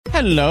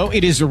Hello,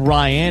 it is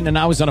Ryan, and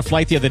I was on a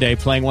flight the other day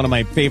playing one of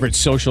my favorite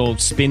social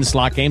spin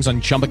slot games on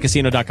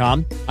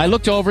ChumbaCasino.com. I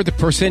looked over at the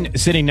person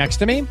sitting next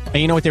to me, and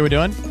you know what they were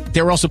doing?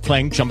 They were also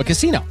playing Chumba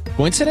Casino.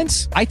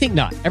 Coincidence? I think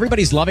not.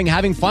 Everybody's loving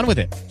having fun with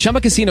it.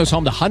 Chumba Casino is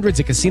home to hundreds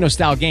of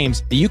casino-style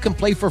games that you can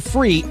play for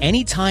free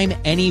anytime,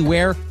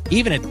 anywhere,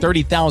 even at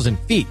 30,000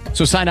 feet.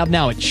 So sign up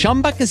now at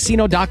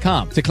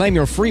ChumbaCasino.com to claim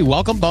your free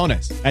welcome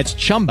bonus. That's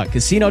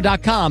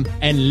ChumbaCasino.com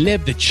and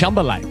live the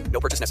Chumba life.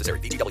 No purchase necessary.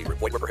 VGW.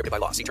 Void where prohibited by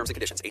law. See terms and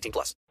conditions. 18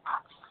 plus.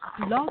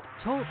 Blog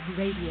Talk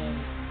Radio.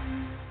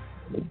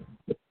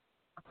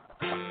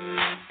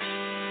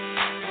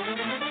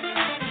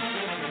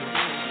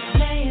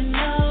 Laying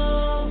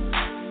low,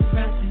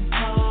 pressing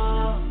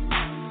pause,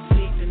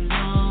 sleeping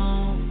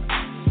long,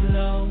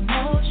 slow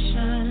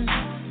motion.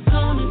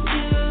 Gonna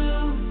do,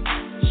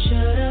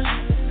 shoulda,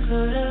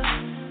 coulda,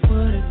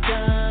 woulda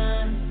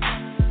done.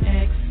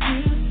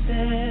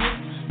 Excuses.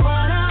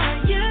 What are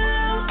you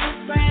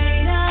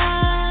afraid of?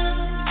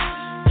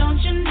 Don't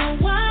you know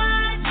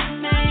what you're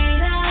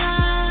made of?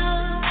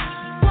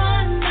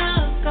 One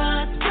of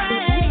God's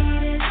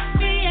greatest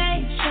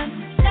creations.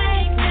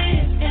 Take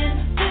this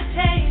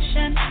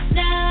invitation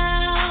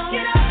now.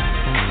 Get up,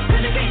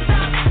 put the gates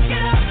up,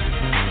 get up.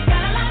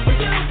 Got a lot to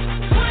do.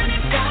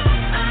 24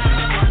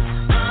 hours,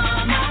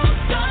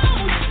 almost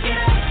gone. Get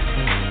up,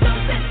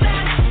 don't sit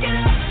back, get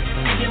up.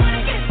 If you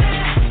wanna get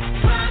there,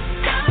 clock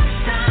stops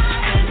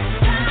time and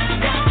time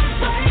won't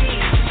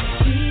wait.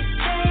 He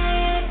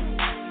said,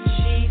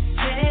 she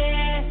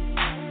said,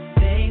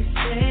 they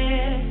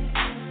said,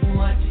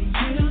 what do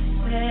you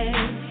say?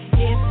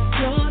 It's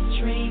your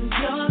dream,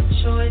 your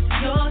choice,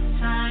 your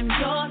time,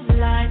 your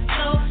life.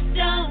 So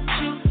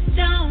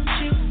don't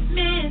you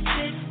miss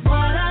it.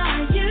 What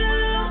are you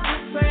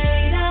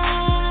afraid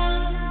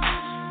of?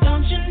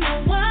 Don't you know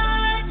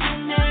what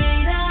you're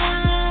made of?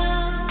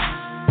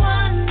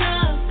 One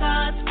of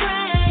God's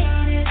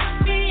greatest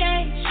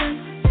creations.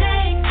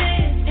 Take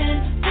this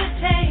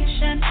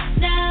invitation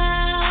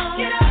now.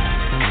 Get up,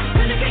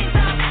 put the gates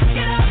up,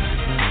 get up.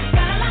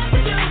 Got a lot to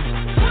do.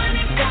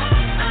 24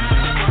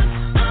 hours,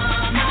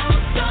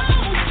 almost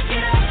gone.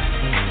 Get up,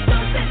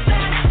 don't sit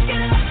back,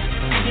 get up.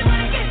 If you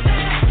wanna get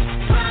there,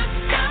 clock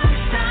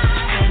stops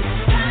time and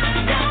time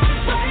don't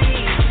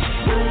wait.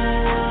 Welcome to the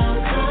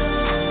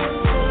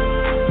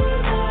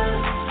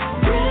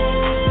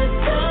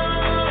rhythm of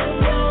your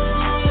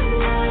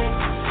life.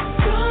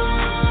 From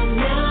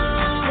now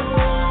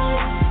on,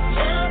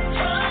 just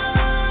try.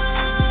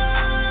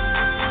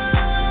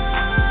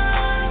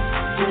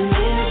 And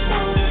if I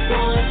want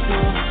to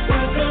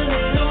work a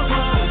little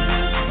harder,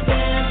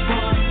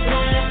 therefore,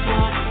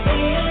 be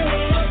a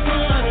little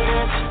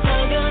smarter,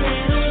 take a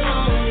little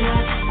longer,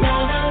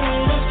 love a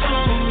little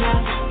stronger.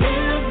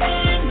 You've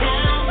been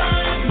down, but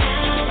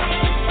now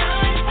it's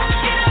time.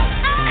 Get up,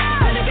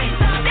 put the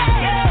gates up,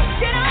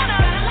 get on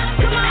up,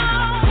 come on.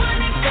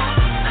 24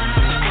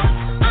 hours,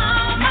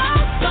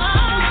 almost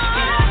gone.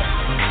 Get up,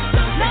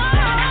 don't sit back,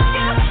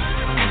 get up.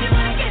 If you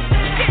wanna get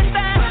there, get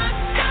back.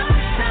 Stop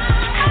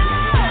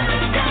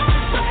time,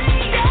 don't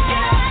wait.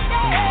 Get up,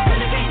 put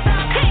the gates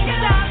up,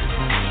 get up.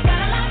 Got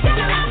a lot to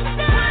do.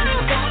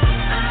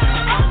 24 hours,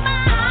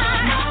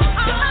 almost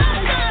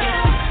gone. Get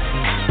up,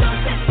 don't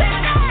sit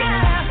back,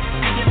 get up.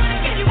 If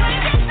you wanna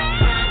get there,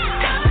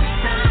 stop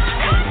time,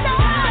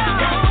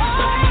 don't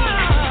wait.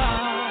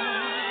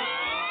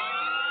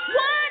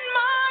 One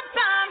more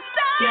time,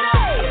 stay. Get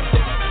up.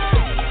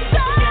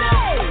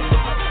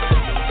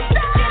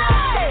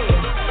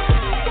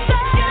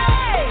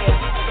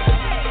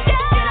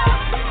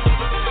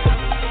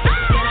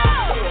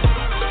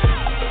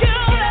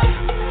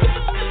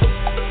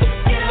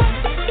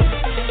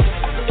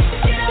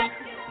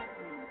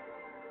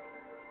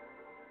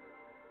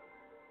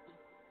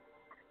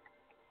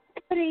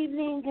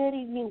 Good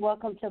evening.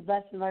 Welcome to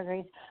Blessed by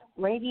Grace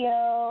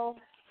Radio.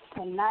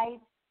 Tonight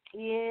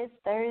is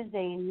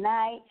Thursday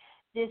night.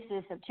 This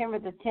is September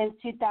the 10th,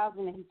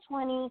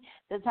 2020.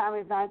 The time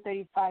is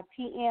 9:35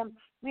 p.m.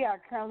 We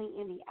are currently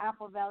in the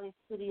Apple Valley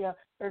studio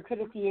where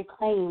critically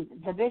acclaimed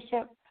the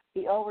bishop,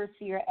 the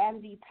overseer,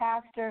 and the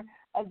pastor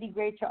of the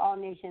Greater All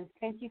Nations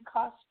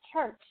Pentecost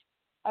Church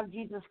of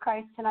Jesus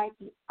Christ tonight,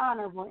 the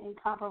Honorable,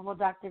 Incomparable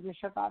Dr.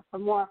 Bishop Godfrey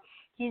Moore.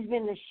 He's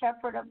been the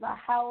shepherd of the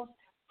house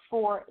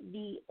for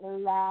the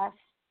last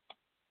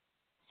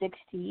 60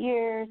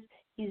 years.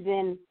 He's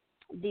been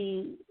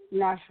the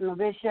national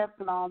bishop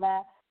and all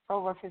that for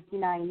over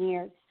 59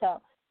 years.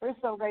 So we're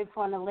so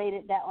grateful and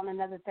elated that on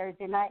another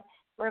Thursday night,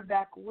 we're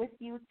back with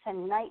you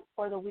tonight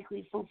for the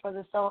weekly Food for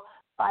the Soul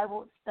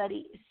Bible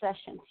study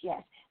sessions.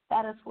 Yes,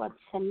 that is what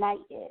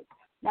tonight is.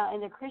 Now,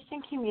 in the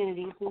Christian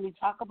communities, when we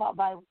talk about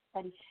Bible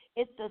study,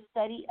 it's the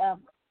study of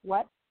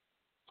what?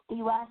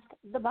 You ask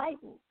the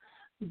Bible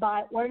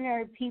by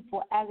ordinary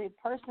people as a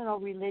personal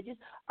religious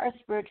or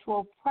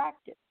spiritual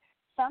practice.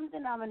 Some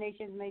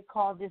denominations may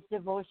call this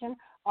devotion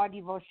or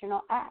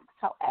devotional acts.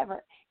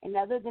 However, in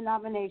other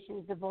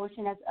denominations,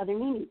 devotion has other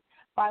meanings.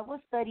 Bible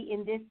study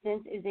in this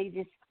sense is a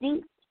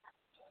distinct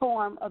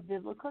form of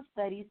biblical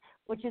studies,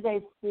 which is a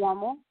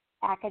formal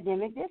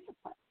academic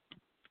discipline.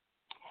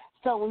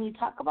 So when you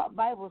talk about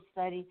Bible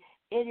study,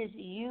 it is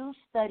you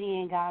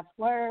studying God's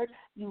Word,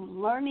 you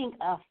learning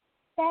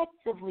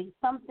effectively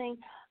something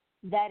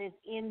that is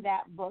in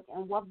that book.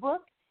 And what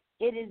book?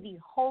 It is the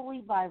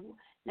Holy Bible.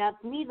 Now,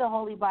 to me, the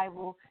Holy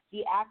Bible,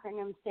 the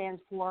acronym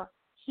stands for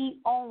He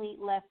Only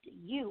Left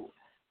You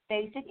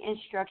Basic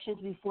Instructions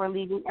Before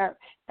Leaving Earth.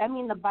 That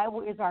means the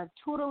Bible is our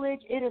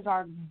tutelage. It is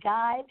our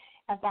guide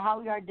as to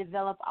how we are to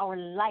develop our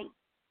life,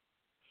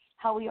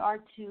 how we are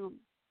to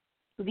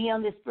be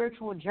on this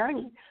spiritual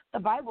journey. The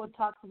Bible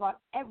talks about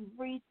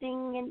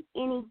everything and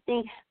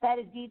anything that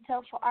is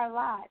detailed for our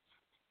lives.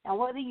 Now,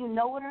 whether you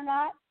know it or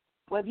not,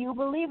 whether you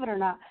believe it or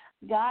not,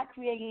 God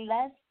created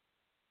us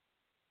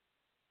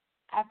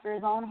after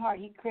his own heart.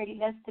 He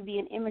created us to be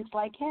an image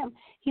like him.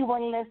 He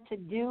wanted us to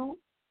do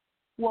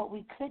what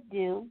we could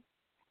do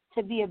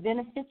to be a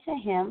benefit to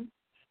him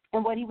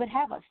and what he would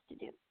have us to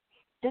do.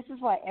 This is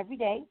why every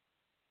day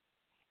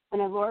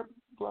when the Lord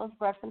blows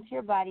breath into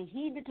your body,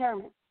 he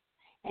determines,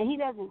 and he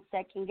doesn't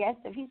second guess.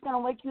 If he's going to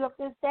wake you up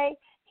this day,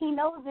 he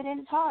knows it in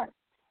his heart.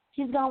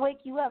 He's going to wake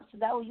you up so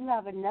that way you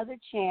have another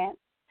chance,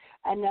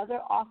 another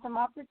awesome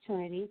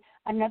opportunity,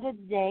 another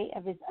day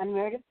of his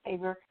unmerited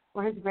favor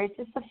where his grace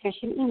is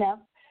sufficient enough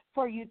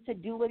for you to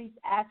do what he's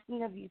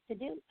asking of you to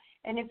do.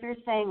 And if you're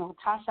saying, well,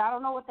 Tasha, I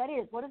don't know what that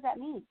is, what does that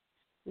mean?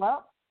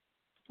 Well,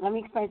 let me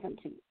explain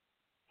something to you.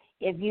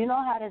 If you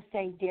know how to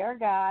say, dear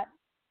God,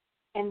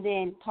 and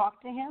then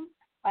talk to him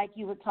like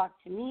you would talk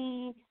to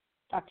me,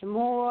 Dr.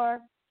 Moore,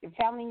 your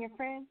family and your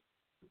friends,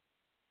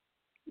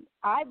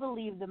 I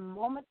believe the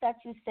moment that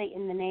you say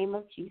in the name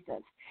of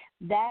Jesus,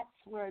 that's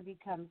where it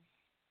becomes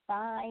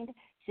signed,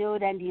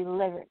 sealed, and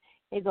delivered.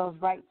 It goes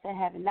right to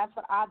heaven. That's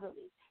what I believe.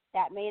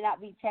 That may not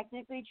be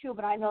technically true,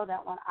 but I know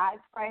that when I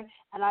pray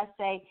and I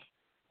say,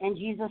 in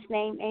Jesus'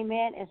 name,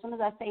 amen, as soon as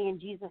I say in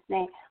Jesus'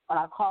 name, when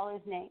I call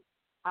his name,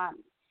 I'm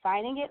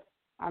signing it,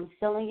 I'm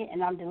sealing it,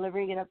 and I'm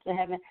delivering it up to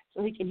heaven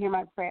so he can hear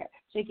my prayer,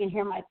 so he can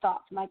hear my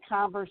thoughts, my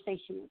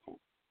conversation with him.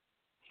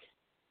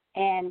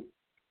 And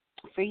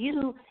for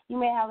you, you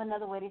may have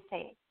another way to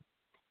say it.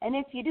 And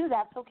if you do,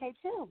 that's okay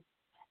too.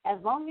 As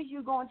long as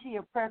you go into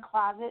your prayer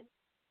closet,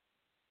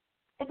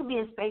 it could be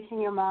a space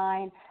in your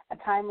mind, a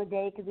time of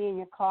day. It could be in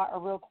your car, a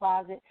real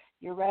closet,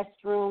 your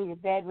restroom, your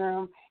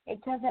bedroom.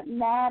 It doesn't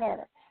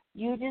matter.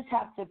 You just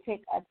have to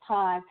pick a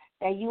time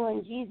that you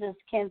and Jesus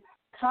can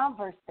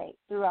conversate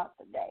throughout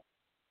the day.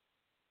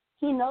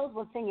 He knows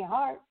what's in your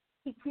heart.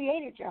 He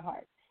created your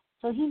heart.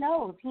 So he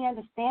knows. He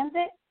understands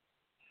it,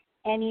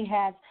 and he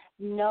has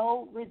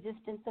no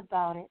resistance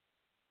about it.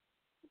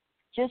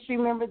 Just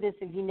remember this.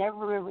 If you never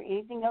remember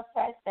anything else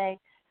I say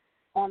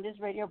on this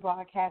radio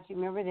broadcast,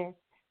 remember this.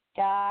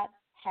 God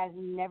has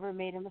never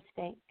made a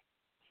mistake.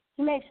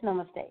 He makes no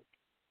mistake.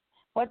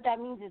 What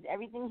that means is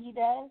everything he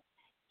does,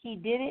 he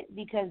did it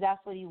because that's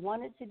what he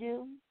wanted to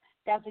do.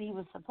 That's what he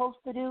was supposed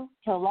to do.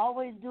 He'll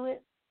always do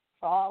it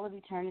for all of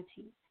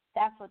eternity.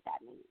 That's what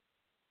that means.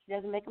 He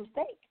doesn't make a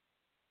mistake.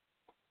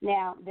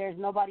 Now, there's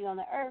nobody on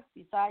the earth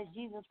besides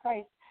Jesus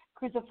Christ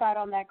crucified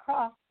on that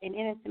cross, an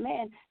innocent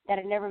man, that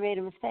had never made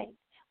a mistake.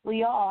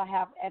 We all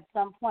have at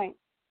some point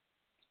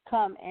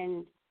come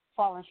and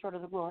fallen short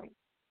of the glory.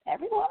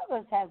 Every one of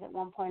us has at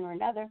one point or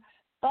another.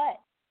 But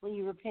when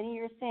you repent of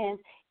your sins,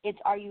 it's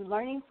are you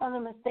learning from the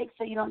mistakes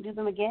so you don't do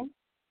them again?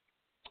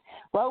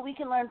 Well, we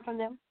can learn from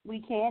them.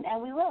 We can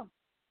and we will.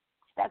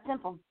 It's that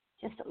simple.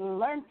 Just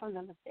learn from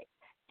the mistakes.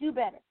 Do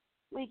better.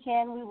 We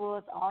can, we will.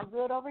 It's all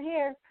good over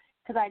here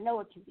because I know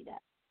it can be done.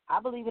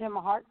 I believe it in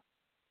my heart.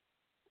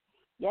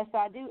 Yes,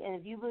 I do. And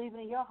if you believe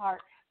it in your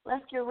heart,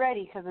 let's get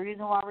ready because the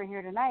reason why we're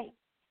here tonight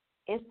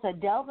is to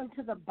delve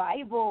into the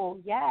Bible.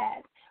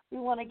 Yes. We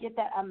want to get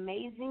that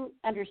amazing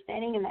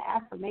understanding in the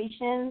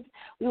affirmations.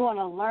 We want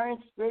to learn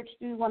spiritually.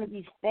 We want to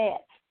be fed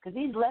because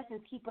these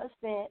lessons keep us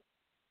fed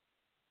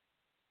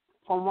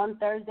from one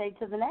Thursday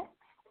to the next.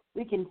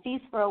 We can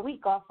feast for a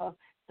week off of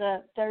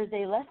the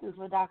Thursday lessons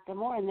with Dr.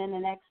 Moore, and then the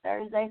next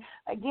Thursday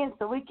again.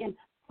 So we can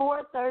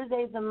 4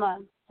 Thursdays a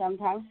month,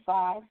 sometimes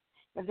 5.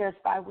 If there's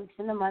 5 weeks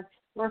in the month,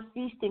 we're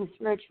feasting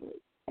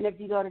spiritually. And if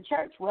you go to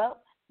church,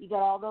 well, you got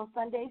all those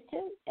Sundays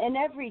too, and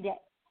every day.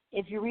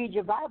 If you read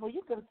your Bible,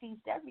 you can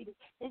feast every day.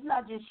 It's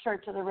not just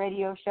church or the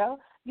radio show.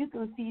 You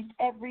can feast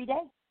every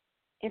day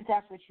if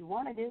that's what you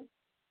want to do.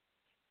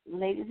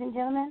 Ladies and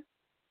gentlemen,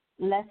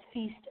 let's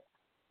feast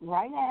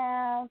right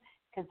now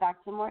because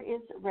Dr. Moore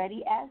is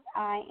ready as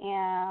I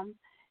am.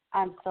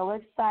 I'm so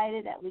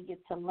excited that we get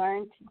to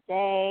learn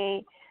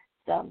today.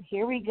 So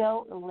here we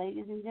go,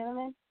 ladies and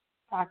gentlemen,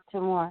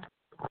 Dr. Moore.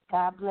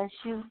 God bless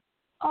you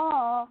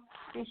all.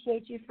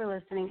 Appreciate you for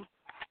listening.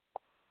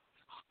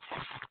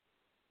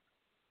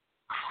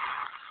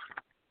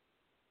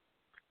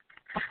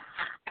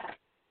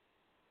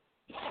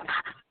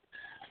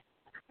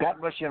 God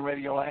bless you in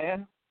Radio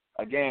Land.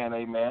 Again,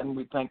 amen.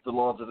 We thank the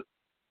Lord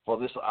for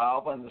this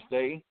hour and this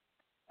day.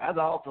 As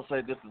I also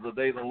say, this is the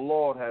day the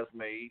Lord has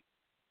made,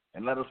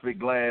 and let us be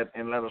glad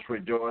and let us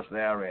rejoice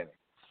therein.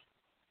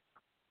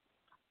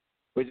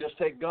 We just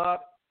take God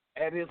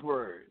at his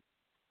word.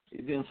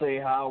 He didn't say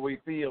how we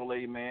feel,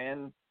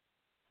 amen,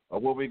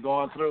 of what we're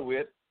going through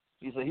with.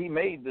 He said he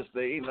made this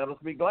day. Let us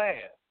be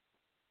glad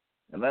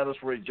and let us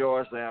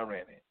rejoice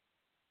therein.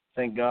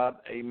 Thank God,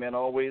 amen,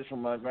 always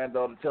from my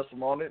granddaughter's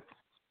testimony.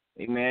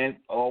 Amen,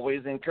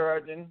 always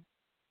encouraging.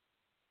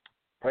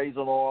 Praise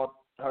the Lord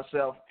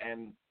herself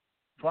and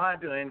trying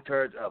to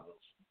encourage others.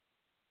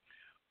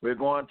 We're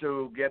going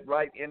to get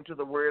right into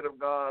the Word of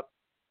God.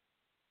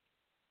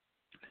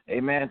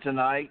 Amen,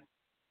 tonight.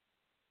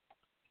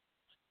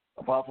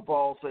 Apostle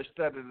Paul says,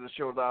 study to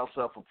show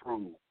thyself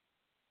approved.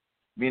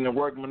 Being a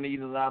workman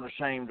needed not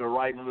ashamed to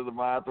rightly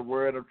divide the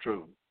word of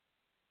truth.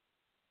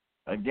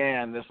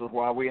 Again, this is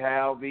why we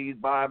have these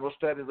Bible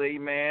studies,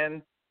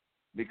 amen,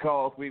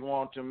 because we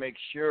want to make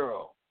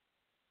sure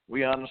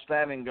we are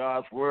understanding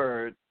God's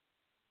word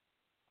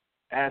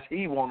as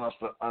he wants us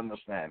to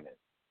understand it,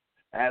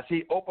 as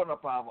he opened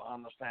up our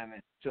understanding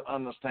to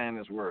understand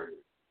his word.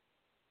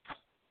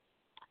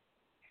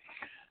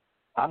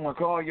 I'm going to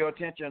call your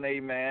attention,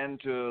 amen,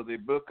 to the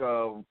book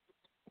of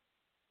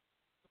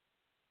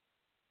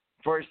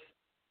 1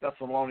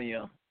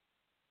 Thessalonians,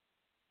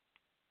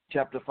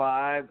 chapter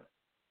 5,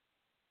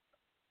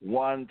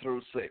 1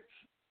 through 6.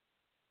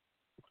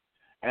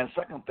 And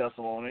 2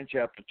 Thessalonians,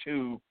 chapter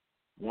 2,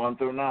 1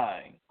 through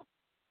 9.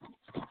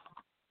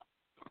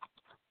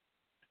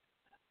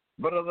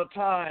 But of the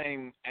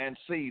time and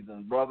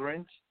season,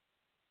 brethren,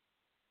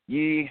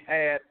 ye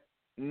had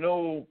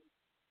no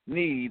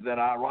need that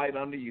I write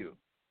unto you.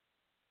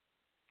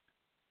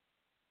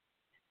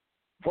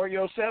 For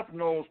yourself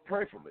knows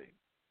perfectly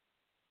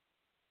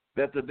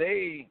that the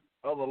day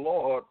of the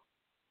Lord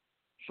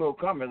so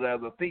cometh as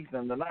a thief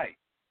in the night.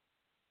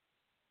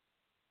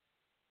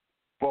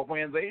 For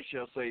when they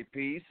shall say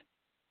peace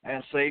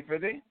and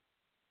safety,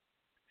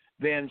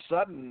 then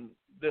sudden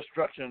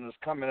destruction is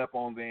coming up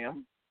on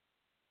them,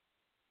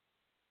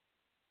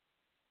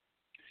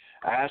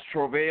 as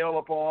travail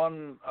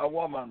upon a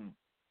woman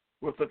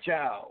with a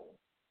child,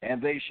 and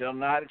they shall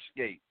not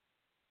escape.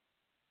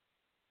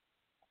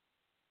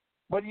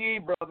 But ye,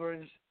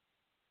 brethren,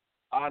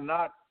 are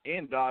not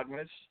in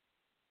darkness,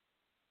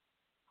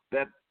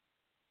 that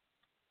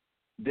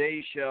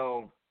day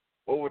shall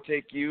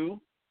overtake you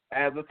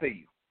as a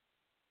thief.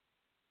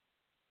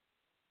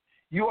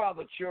 You are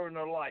the children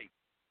of light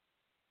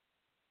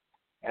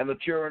and the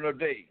children of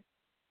day.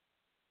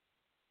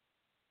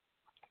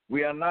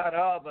 We are not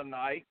of the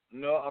night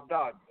nor of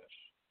darkness.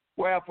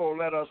 Wherefore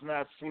let us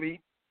not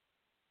sleep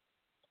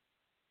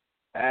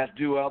as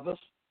do others,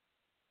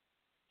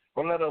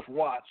 but let us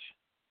watch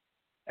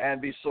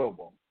and be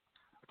sober.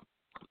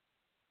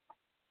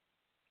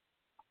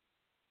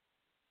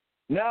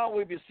 Now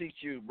we beseech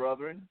you,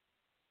 brethren,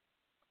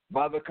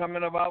 by the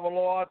coming of our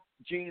Lord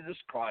Jesus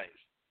Christ,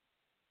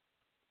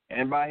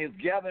 and by his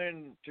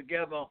gathering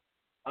together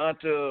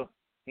unto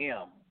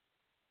him,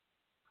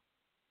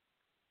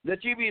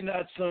 that ye be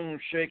not soon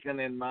shaken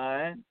in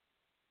mind,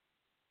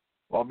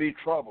 or be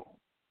troubled,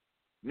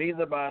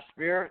 neither by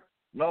spirit,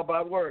 nor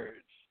by words,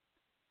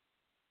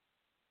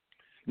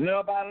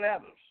 nor by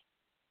letters,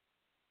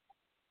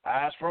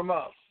 as from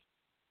us,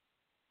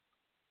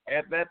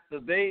 at that the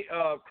day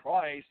of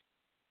Christ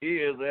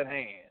is at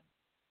hand.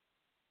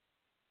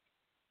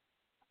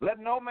 Let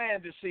no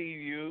man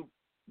deceive you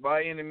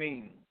by any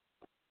means,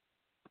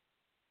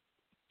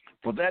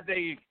 for that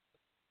day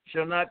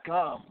shall not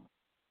come,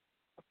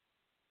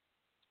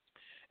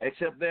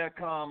 except there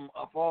come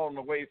a falling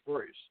away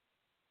first,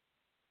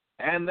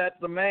 and that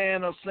the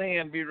man of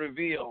sin be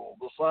revealed,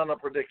 the son of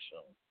perdition,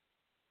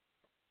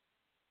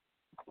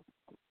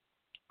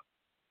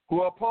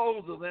 who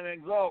opposes and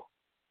exalts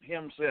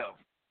himself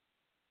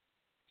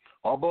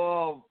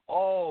above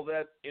all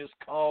that is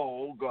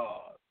called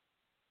God,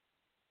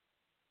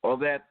 or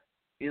that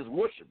is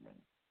worshiping,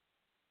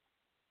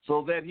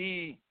 so that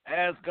he,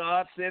 as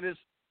God said, is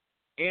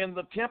in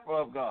the temple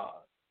of God,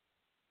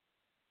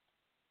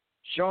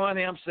 showing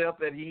himself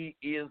that he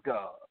is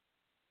God.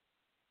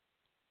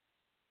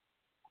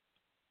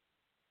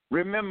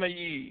 Remember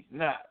ye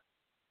not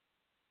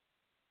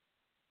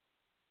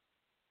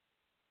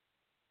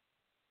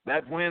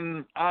that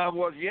when I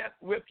was yet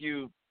with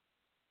you,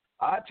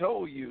 I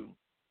told you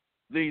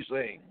these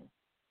things.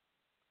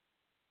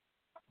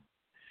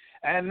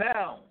 And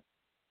now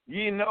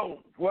ye know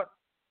what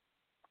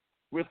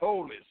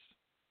withholdeth,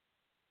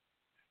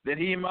 that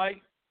he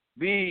might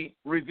be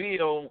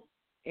revealed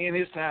in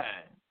his time.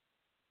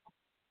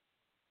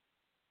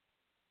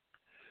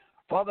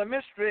 For the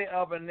mystery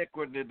of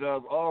iniquity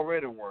does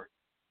already work.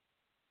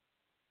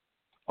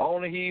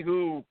 Only he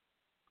who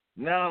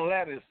now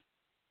letteth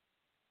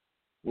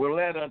will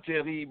let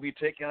until he be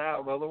taken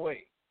out of the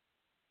way.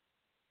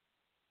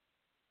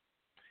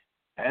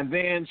 And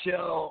then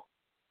shall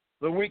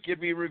the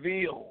wicked be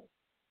revealed,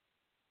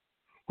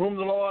 whom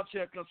the Lord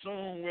shall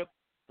consume with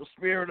the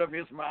spirit of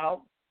his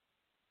mouth,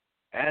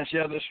 and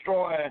shall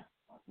destroy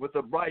with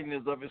the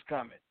brightness of his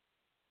coming.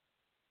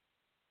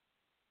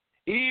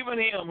 Even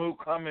him who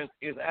cometh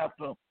is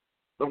after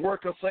the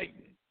work of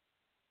Satan,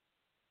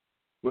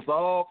 with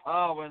all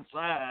power and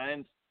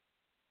signs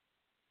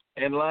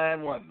and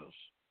lying wonders,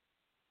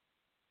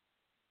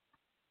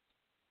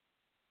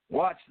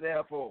 Watch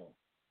therefore,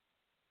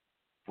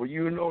 for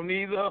you know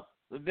neither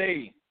the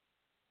day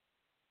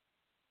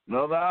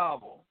nor the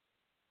hour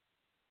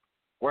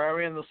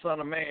wherein the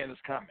Son of Man is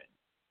coming.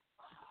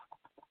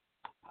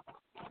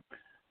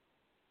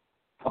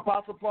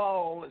 Apostle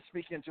Paul is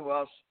speaking to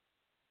us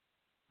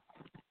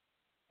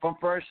from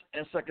 1st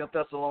and 2nd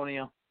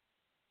Thessalonians,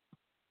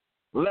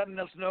 letting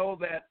us know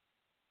that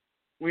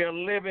we are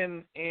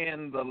living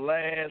in the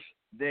last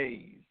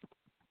days.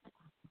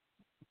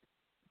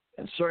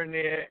 And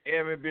certainly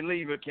every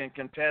believer can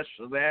contest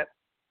to that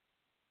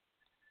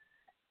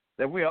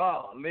we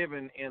are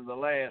living in the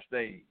last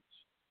days.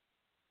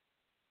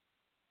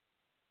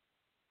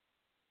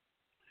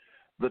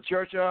 The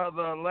church of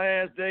the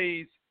last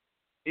days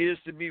is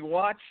to be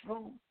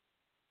watchful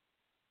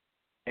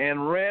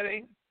and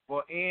ready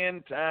for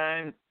end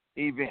time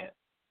events.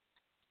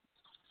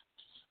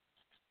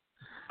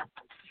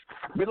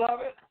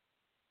 Beloved,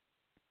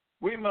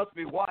 we must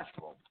be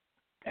watchful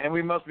and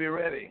we must be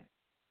ready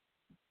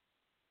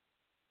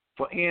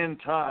for end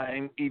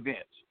time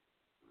events.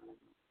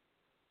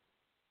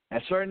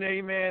 And certainly,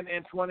 amen,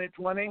 in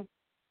 2020,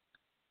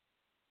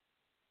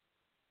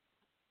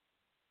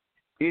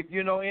 if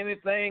you know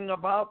anything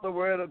about the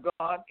Word of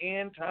God,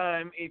 end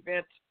time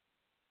events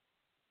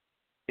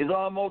is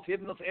almost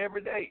hitting us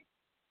every day.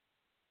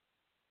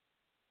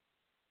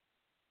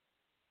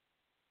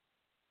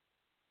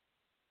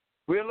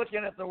 We're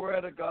looking at the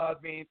Word of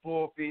God being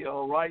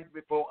fulfilled right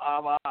before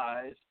our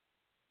eyes,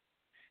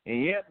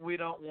 and yet we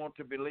don't want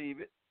to believe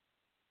it.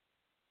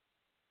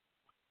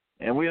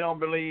 And we don't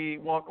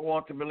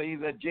want to believe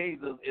that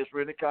Jesus is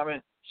really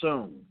coming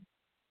soon.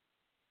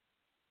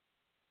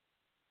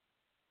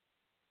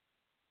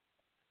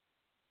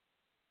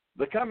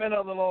 The coming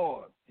of the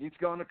Lord, He's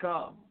going to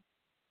come.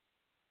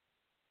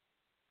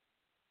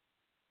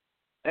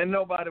 And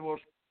nobody will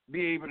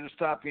be able to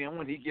stop Him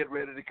when He get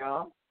ready to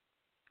come.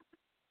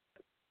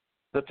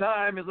 The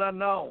time is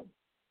unknown.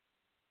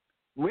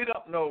 We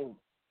don't know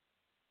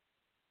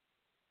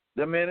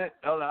the minute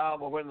or the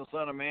hour when the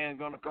Son of Man is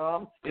going to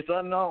come. It's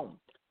unknown.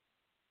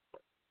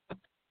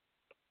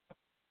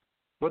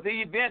 But the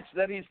events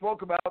that He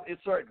spoke about is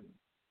certain.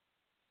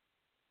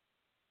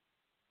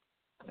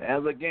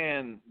 As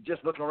again,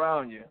 just look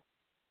around you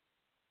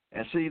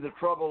and see the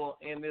trouble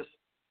in this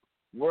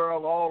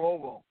world all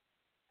over.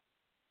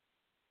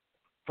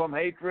 From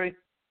hatred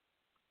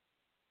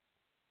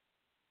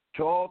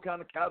to all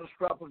kind of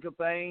catastrophic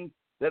things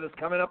that is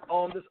coming up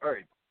on this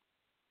earth.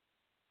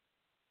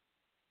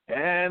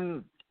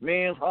 And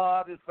man's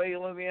heart is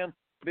failing them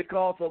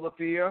because of the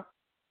fear.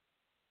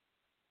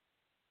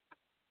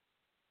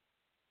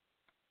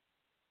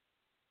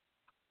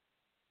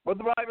 But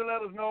the Bible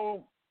let us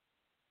know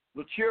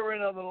the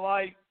children of the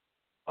light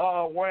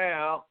are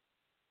aware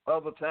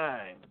of the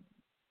time.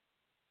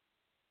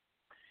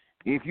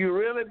 If you've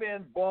really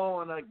been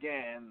born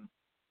again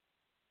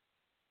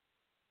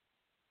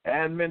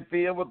and been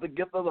filled with the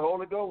gift of the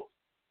Holy Ghost,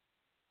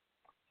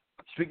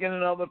 speaking in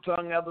another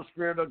tongue as the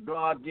Spirit of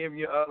God give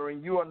you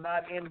uttering, you are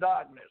not in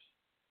darkness.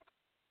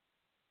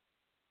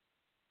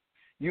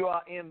 You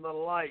are in the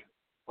light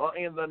or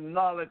in the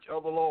knowledge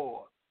of the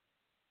Lord.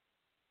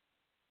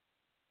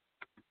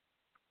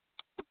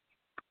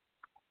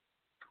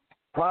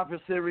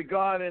 Prophecy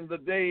regarding the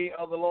day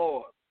of the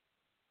Lord.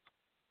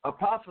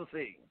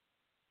 Apostasy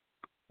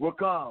will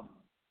come.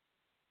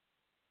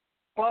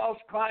 False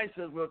Christs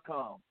will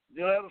come.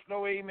 You let us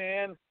know,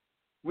 amen,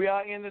 we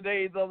are in the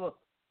days of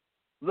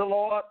the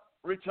Lord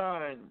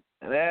return.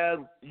 And as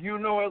you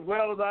know as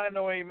well as I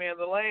know, amen,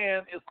 the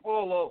land is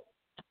full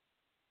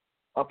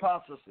of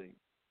apostasy.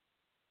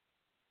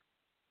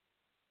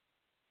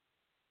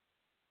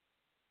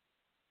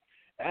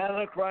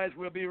 Antichrist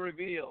will be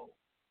revealed.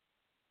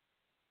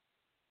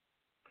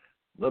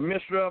 The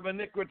mystery of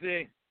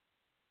iniquity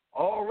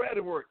already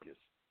worketh.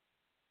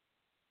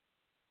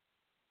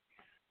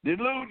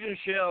 Delusion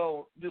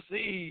shall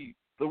deceive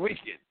the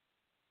wicked.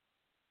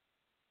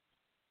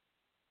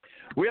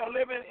 We are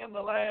living in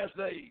the last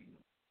days.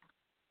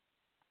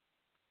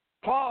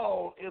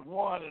 Paul is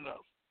warning us.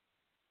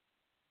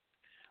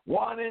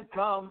 Warning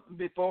come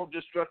before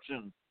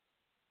destruction.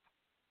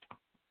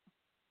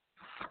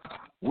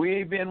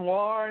 We've been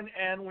warned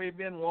and we've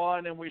been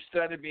warned and we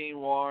study being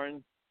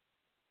warned.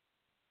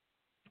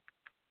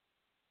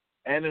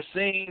 And it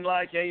seems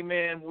like,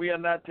 amen, we are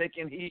not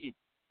taking heed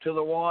to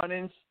the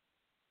warnings.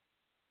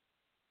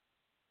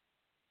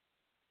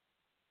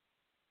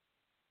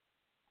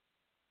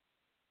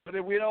 But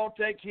if we don't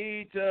take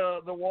heed to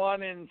the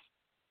warnings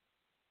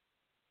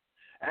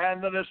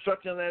and the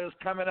destruction that is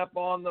coming up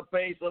on the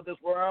face of this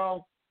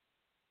world,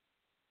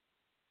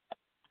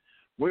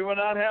 we will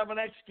not have an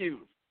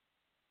excuse.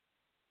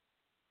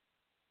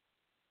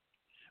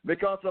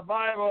 Because the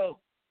Bible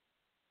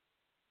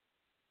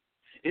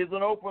is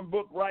an open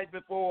book right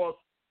before us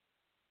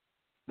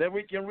that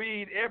we can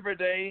read every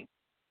day,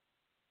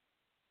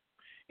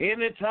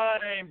 any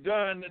time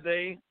during the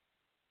day.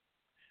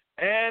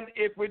 And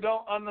if we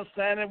don't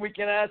understand it, we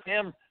can ask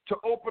Him to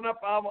open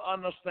up our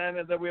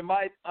understanding that we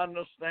might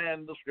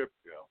understand the Scripture.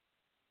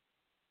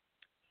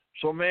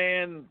 So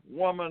man,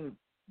 woman,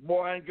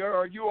 boy, and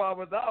girl, you are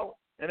without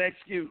an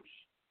excuse.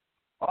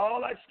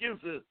 All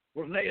excuses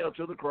was nailed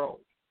to the cross.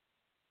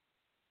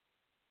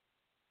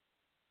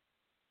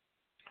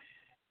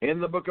 In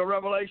the book of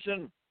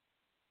Revelation,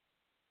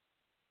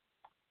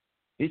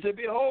 he said,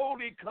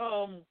 behold, he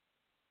come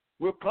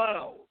with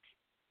clouds,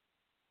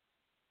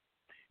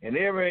 and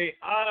every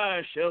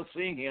eye shall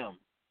see him,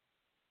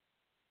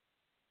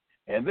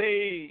 and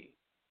they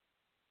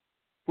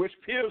which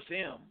pierce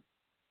him,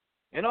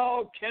 and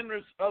all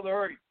kindreds of the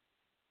earth,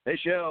 they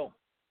shall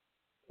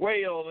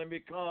wail and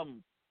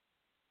become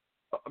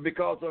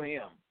because of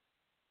him.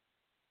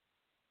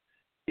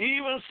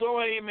 Even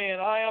so, amen.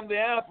 I am the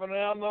Alpha and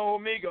I am the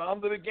Omega.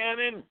 I'm the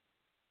beginning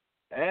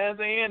and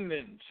the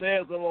ending,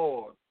 says the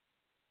Lord,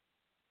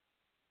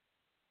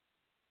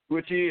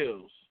 which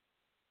is,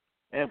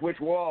 and which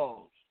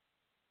was,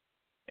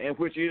 and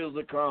which is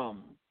to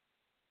come.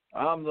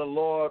 I'm the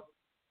Lord.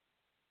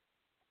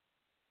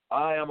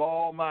 I am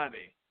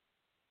Almighty.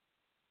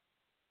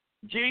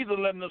 Jesus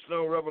letting us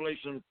know,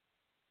 Revelation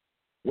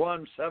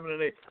 1, 7,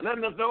 and 8,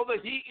 letting us know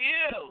that he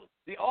is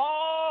the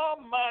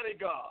Almighty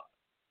God.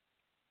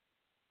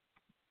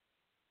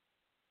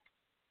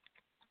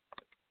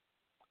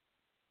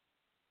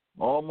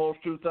 Almost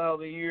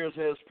 2,000 years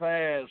has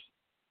passed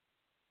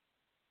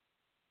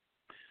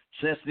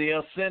since the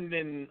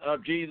ascending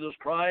of Jesus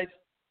Christ.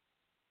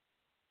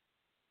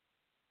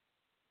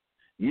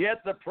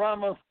 Yet the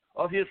promise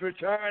of his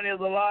return is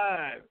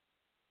alive,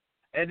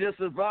 and this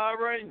is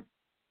vibrating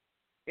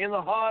in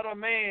the heart of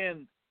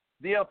man,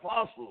 the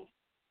apostles,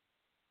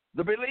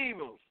 the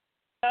believers.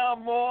 Now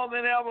more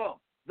than ever,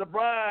 the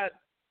bride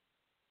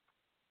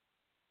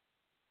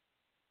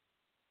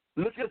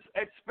looks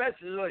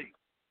especially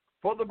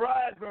for the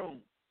bridegroom.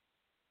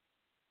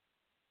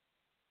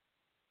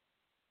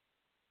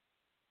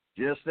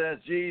 Just as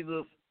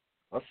Jesus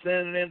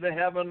ascended into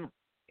heaven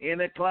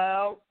in a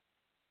cloud,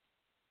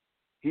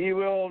 he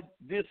will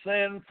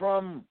descend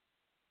from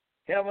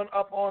heaven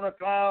up on a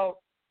cloud,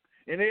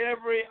 and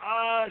every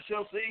eye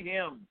shall see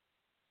him.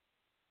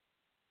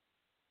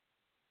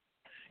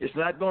 It's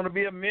not going to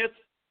be a myth.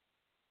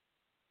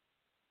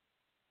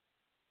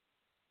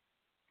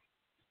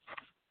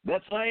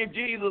 That same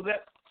Jesus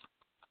that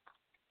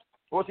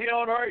was here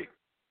on earth,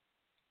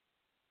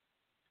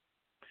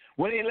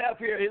 when he left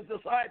here, his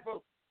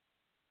disciples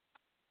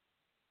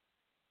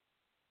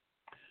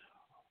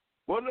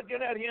were looking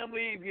at him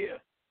leave here.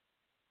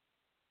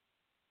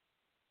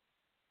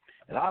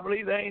 And I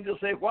believe the angels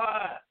say,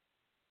 why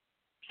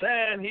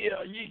stand here,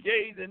 ye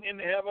gazing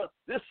into heaven?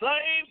 This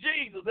same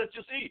Jesus that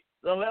you see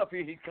that left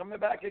here, he's coming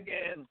back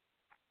again.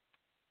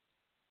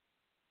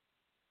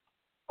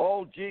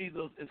 Oh,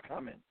 Jesus is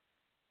coming.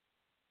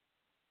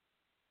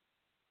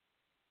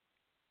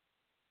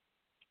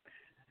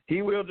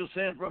 He will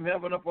descend from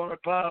heaven upon a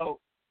cloud,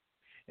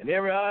 and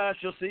every eye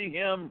shall see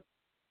him,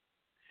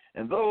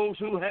 and those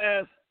who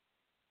have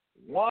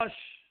washed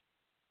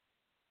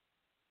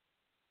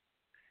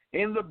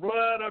in the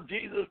blood of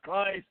Jesus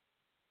Christ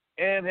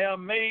and have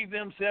made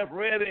themselves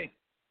ready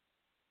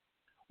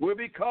will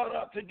be caught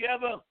up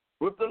together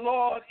with the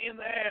Lord in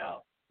the air.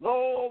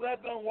 Those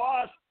that done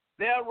wash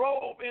their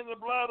robe in the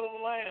blood of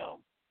the Lamb,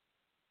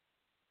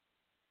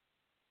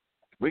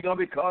 we're going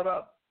to be caught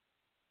up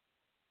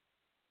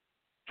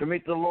to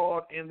meet the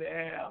Lord in the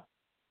air,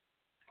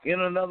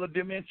 in another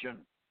dimension,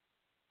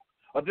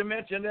 a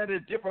dimension that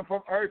is different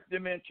from earth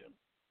dimension.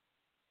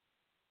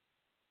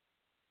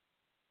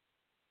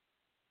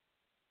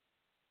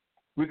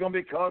 We're going to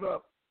be caught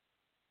up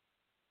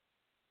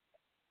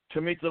to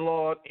meet the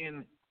Lord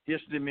in his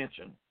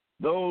dimension.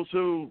 Those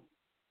who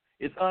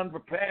is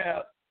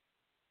unprepared,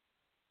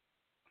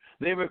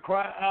 they will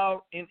cry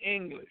out in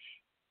English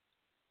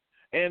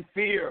and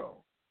fear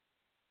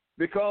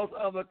because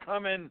of the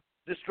coming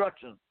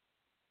destruction.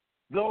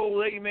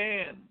 Those,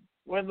 amen,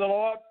 when the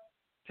Lord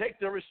take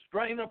the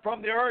restrainer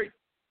from the earth,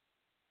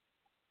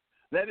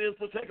 that is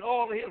to take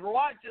all of his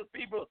righteous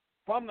people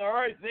from the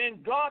earth,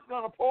 then God's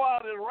going to pour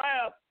out his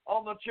wrath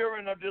on the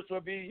children of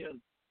disobedience.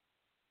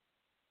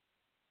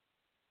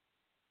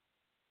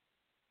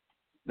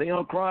 They're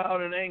going to cry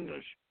out in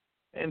English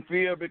and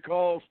fear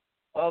because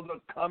of the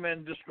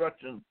coming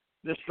destruction.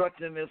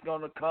 Destruction is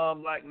going to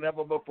come like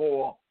never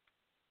before.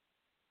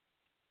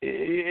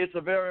 It's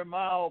a very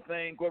mild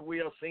thing what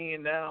we are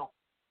seeing now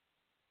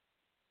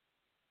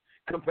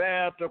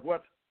compared to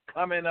what's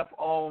coming up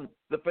on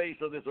the face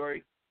of this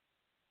earth.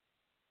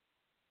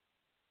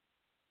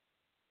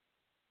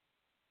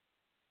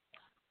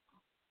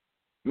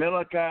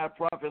 Malachi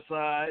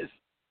prophesies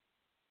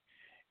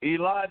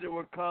Elijah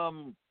would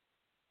come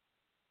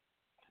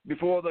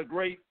before the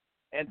great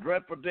and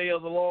dreadful day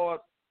of the Lord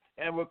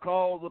and would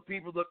call the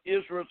people of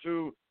Israel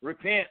to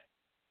repent.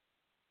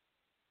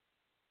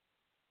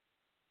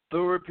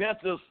 Through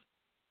repentance,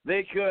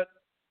 they could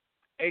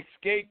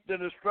escape the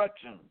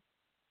destruction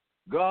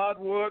God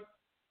would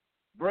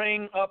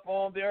bring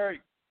upon the earth.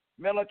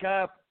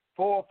 Malachi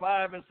 4,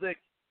 5, and 6.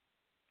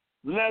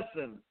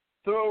 Listen,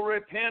 through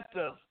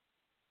repentance,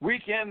 We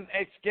can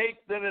escape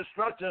the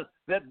destruction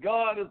that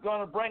God is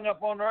going to bring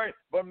upon the earth,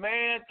 but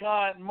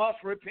mankind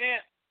must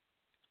repent.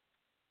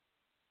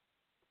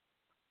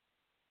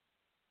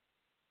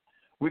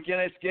 We can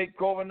escape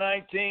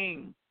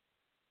COVID-19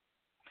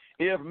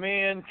 if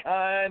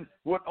mankind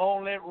would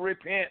only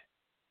repent.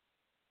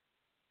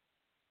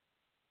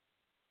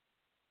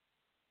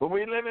 But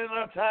we live in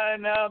a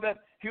time now that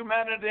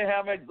humanity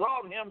have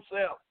exalted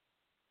himself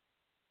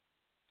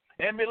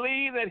and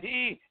believe that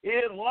he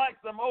is like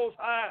the Most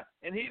High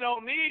and he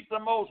don't need the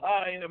Most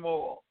High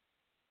anymore.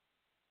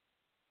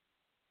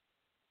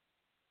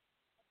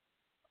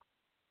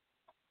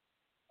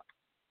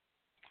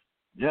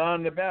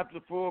 John the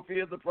Baptist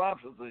fulfilled the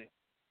prophecy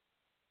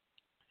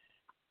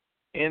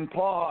in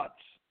parts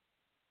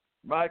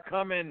by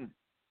coming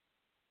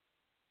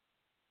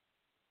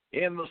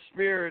in the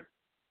spirit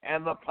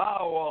and the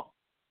power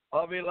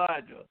of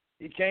Elijah.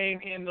 He came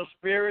in the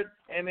spirit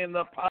and in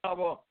the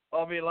power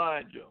of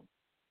Elijah.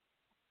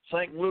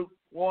 St. Luke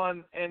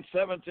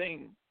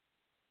 1:17.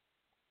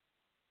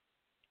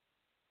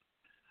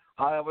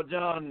 However,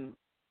 John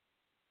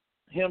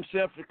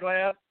himself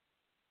declared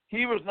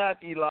he was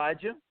not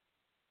Elijah.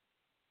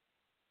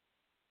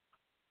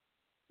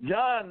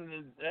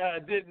 John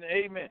didn't,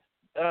 amen.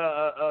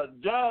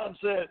 John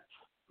said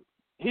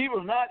he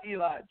was not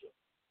Elijah,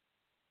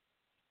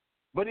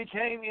 but he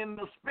came in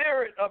the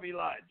spirit of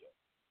Elijah.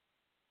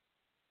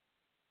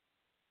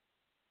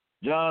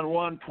 John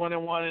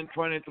 1:21 and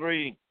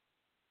 23.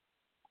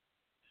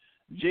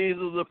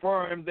 Jesus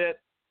affirmed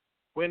that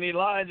when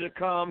Elijah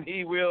comes,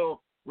 he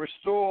will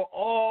restore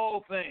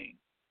all things.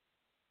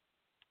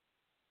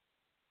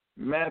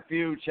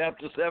 Matthew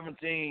chapter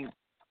 17,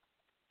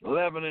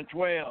 11 and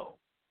 12.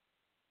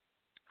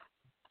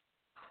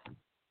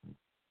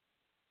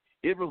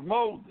 It was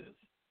Moses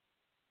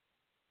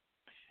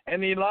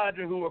and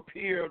Elijah who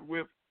appeared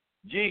with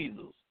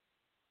Jesus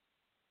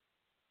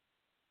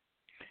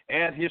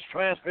at his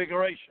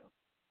transfiguration.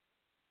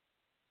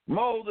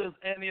 Moses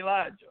and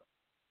Elijah.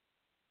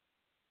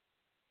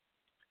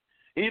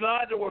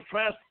 Elijah was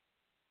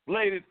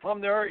translated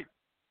from the earth.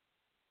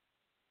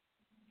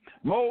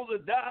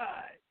 Moses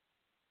died.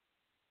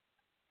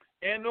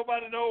 And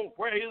nobody knows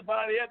where his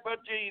body is but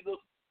Jesus.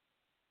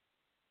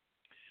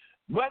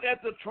 But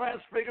at the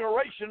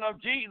transfiguration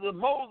of Jesus,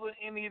 Moses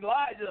and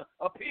Elijah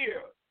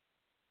appeared.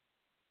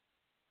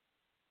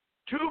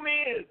 Two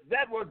men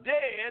that were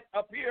dead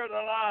appeared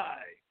alive.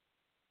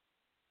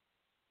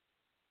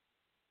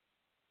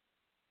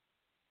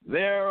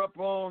 There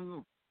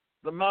upon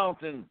the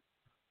mountain,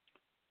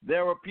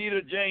 there were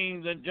Peter,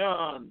 James, and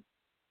John.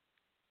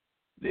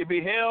 They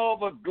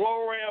beheld the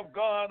glory of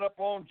God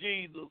upon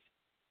Jesus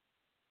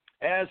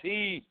as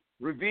he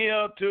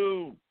revealed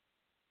to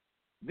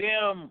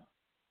them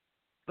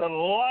the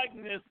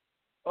likeness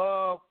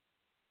of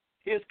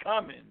his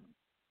coming,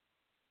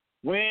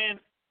 when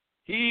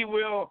he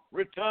will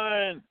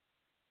return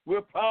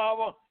with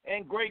power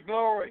and great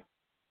glory.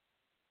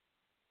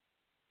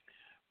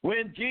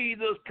 When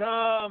Jesus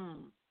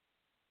comes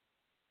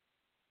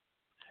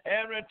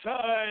and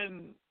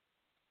return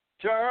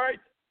to earth,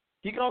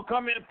 he's going to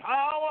come in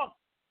power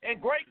and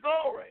great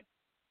glory.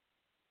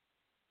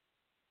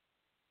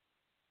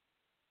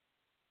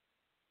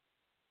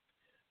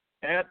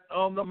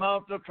 On the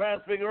Mount of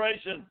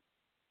Transfiguration,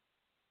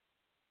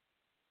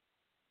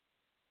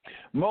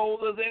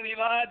 Moses and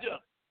Elijah,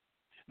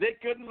 they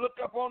couldn't look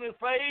up on his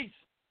face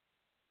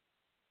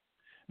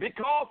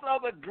because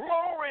of the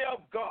glory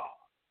of God,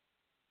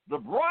 the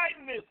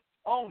brightness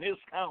on his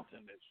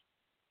countenance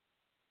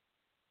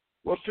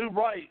was too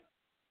bright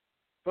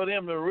for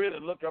them to really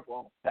look up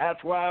on.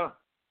 That's why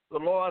the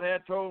Lord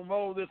had told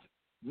Moses,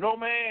 no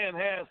man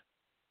has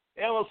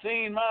ever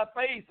seen my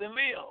face and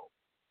lived.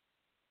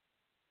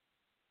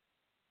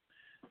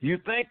 You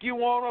think you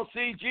want to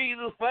see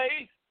Jesus'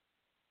 face?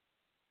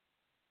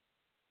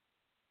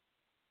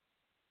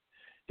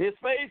 His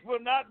face will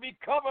not be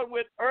covered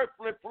with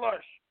earthly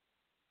flesh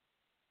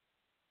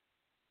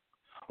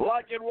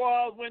like it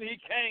was when he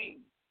came.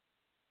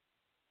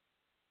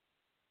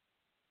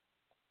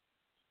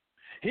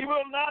 He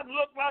will not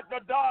look like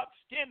a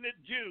dark-skinned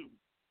Jew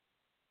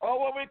or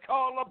what we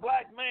call a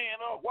black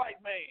man or a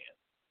white man.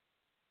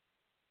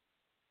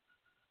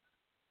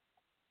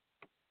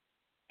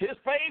 His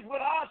face will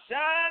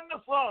outshine the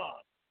sun.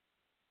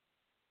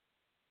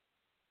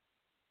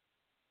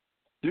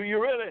 Do you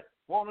really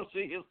want to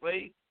see his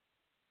face?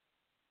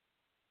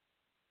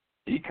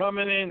 He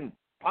coming in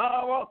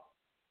power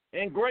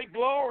and great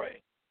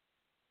glory.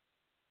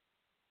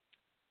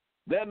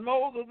 That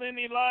Moses and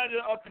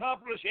Elijah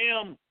accomplished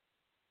him,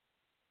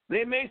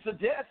 they may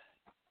suggest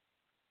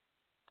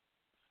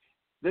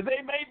that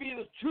they may be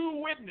the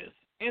true witness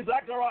in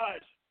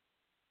Zechariah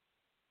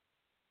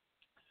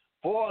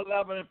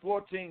 4:11 and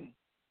 14.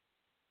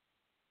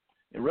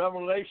 In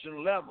Revelation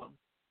 11,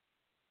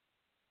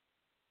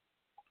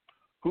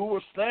 who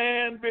will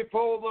stand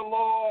before the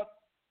Lord,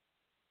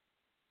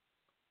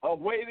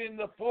 awaiting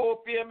the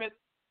fulfillment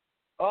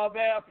of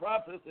their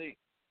prophecy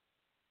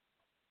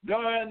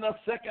during the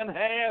second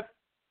half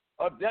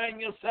of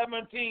Daniel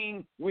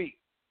 17 week.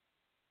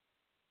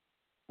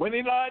 When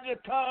Elijah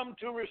come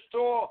to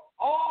restore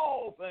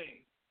all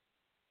things.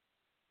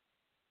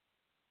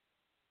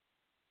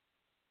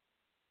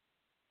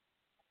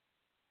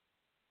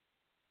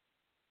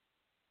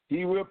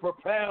 He will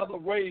prepare the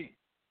way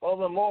for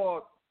the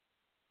Lord,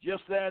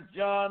 just as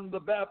John the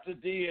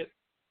Baptist did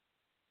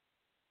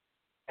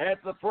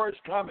at the first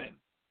coming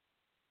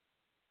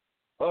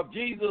of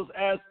Jesus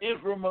as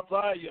Israel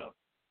Messiah.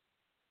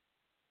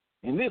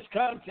 In this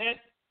content,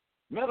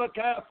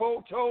 Malachi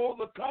foretold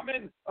the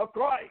coming of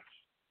Christ.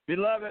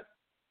 Beloved,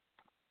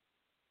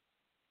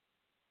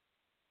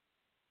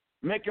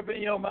 make up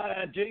in your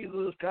mind, Jesus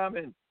is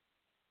coming.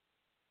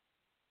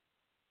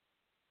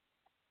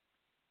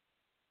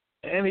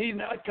 And he's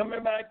not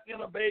coming back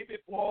in a baby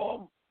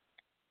form.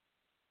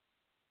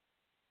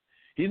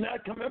 He's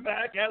not coming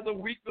back as a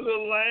weak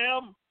little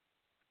lamb.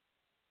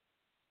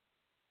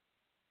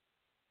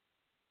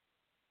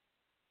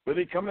 But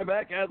he's coming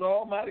back as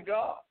Almighty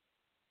God.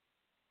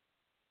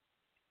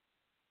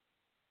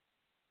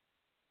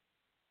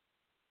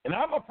 And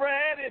I'm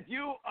afraid if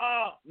you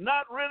are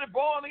not really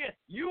born again,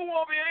 you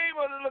won't be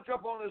able to look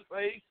up on his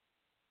face.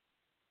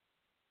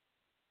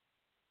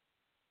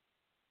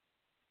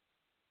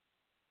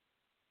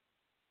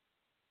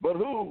 But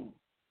who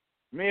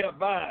may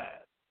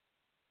abide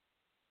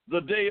the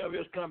day of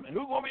his coming?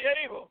 Who will be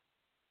able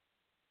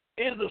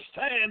to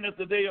stand at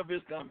the day of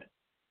his coming?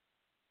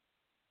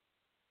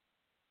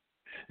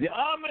 The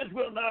armies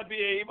will not be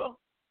able.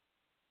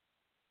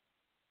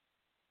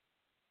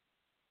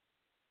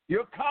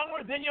 Your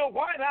Congress and your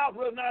White House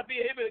will not be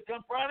able to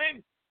confront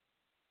him.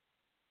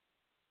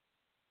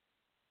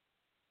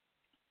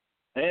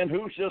 And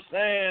who shall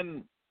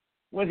stand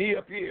when he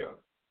appears?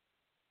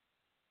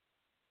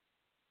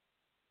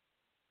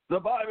 The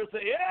Bible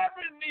says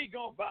every knee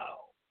gonna bow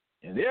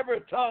and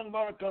every tongue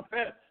gonna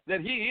confess that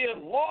he is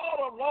Lord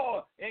of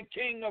lords and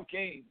King of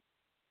kings.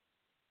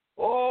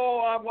 Oh,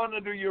 I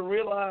wonder, do you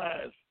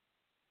realize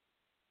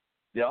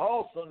the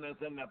awesomeness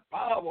and the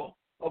power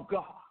of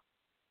God?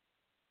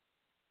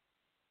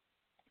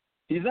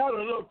 He's not a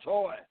little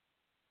toy.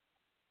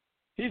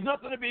 He's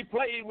nothing to be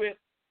played with.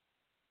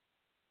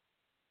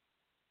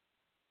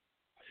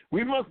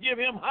 We must give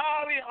him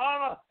highly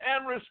honor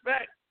and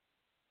respect.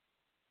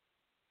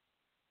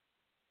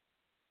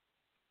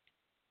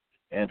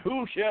 And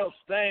who shall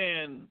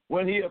stand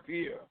when he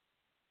appears?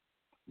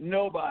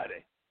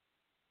 Nobody.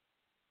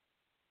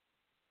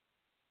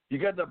 You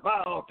got to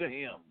bow to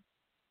him.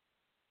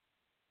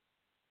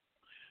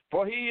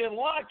 For he is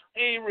like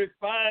a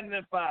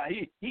refining fire.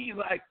 He's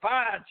like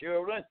fire,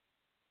 children.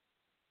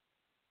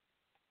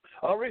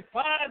 A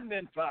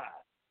refining fire.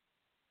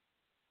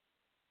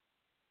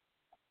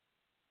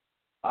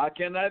 I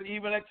cannot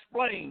even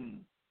explain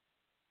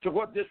to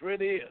what this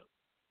really is.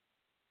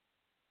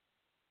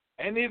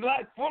 And he's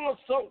like full of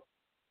soap.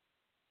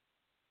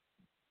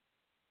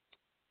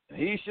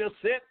 He shall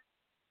sit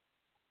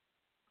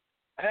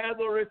as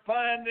a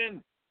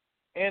refining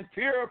and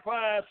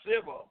purified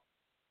silver.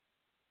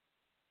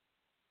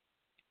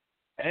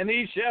 And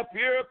he shall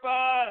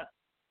purify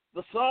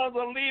the sons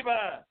of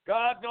Levi.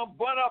 God's going to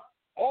burn up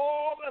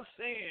all the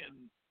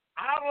sin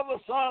out of the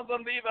sons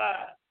of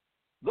Levi.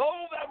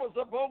 Those that were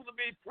supposed to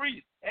be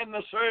priests and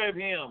to serve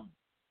him.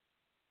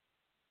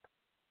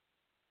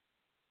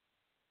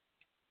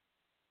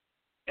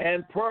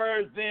 And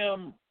purge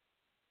them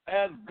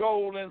as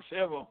gold and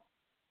silver.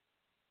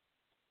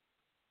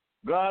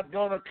 God's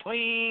going to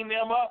clean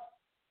them up.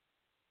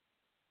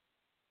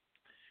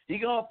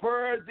 He's going to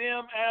purge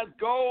them as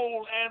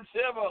gold and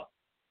silver.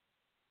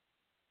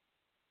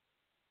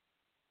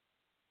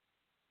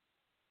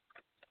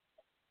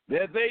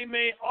 That they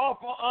may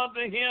offer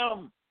unto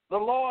him, the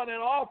Lord, an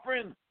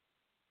offering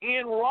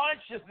in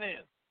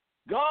righteousness.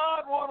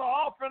 God wants an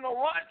offering of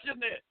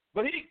righteousness.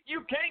 But you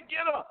can't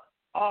get an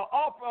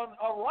offering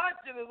of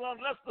righteousness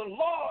unless the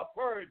Lord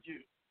purge you.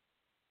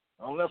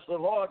 Unless the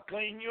Lord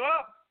clean you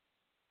up.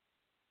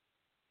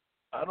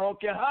 I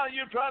don't care how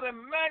you try to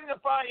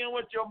magnify him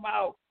with your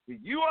mouth. If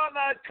you are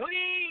not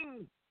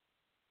clean,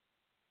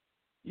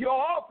 your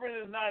offering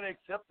is not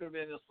acceptable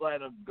in the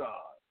sight of God.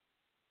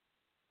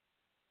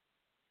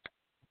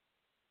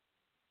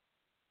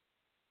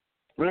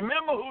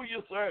 Remember who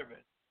you're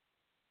serving.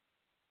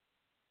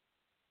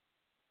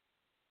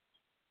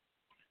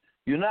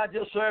 You're not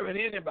just serving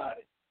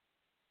anybody.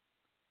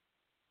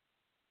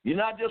 You're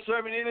not just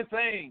serving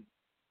anything.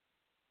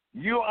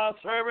 You are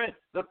serving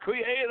the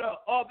creator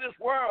of this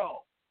world.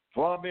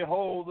 For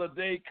behold, the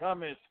day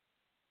cometh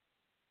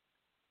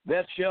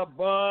that shall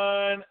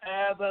burn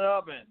as an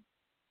oven.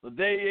 The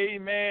day,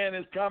 amen,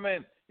 is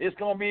coming. It's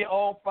going to be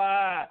on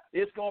fire.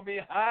 It's going to be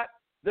hot.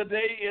 The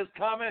day is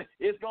coming.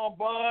 It's going to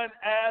burn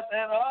as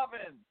an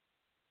oven.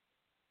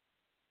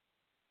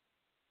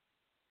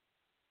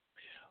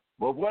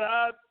 But what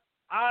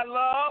I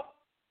love,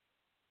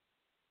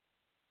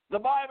 the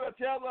Bible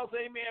tells us,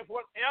 amen,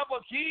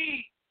 whatever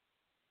he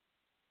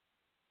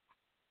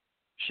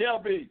shall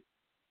be.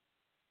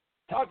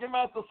 Talking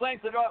about the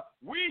saints of God,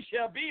 we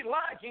shall be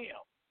like him.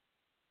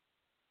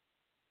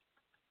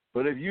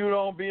 But if you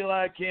don't be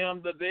like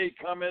him, the day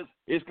cometh,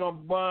 it's going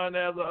to burn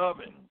as an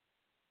oven.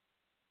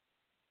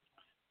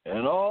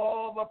 And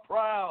all the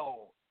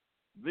proud,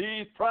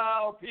 these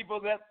proud people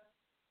that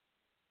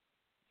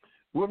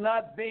will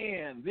not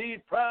bend, these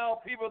proud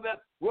people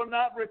that will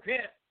not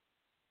repent,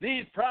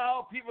 these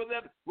proud people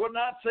that will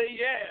not say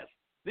yes,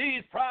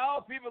 these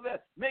proud people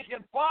that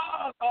making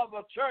fun of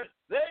the church,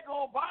 they're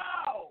going to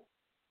bow.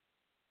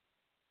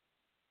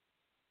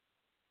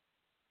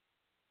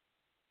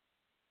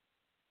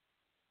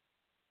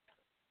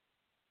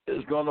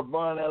 It's going to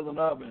burn as an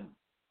oven.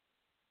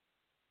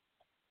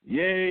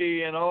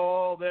 Yea, and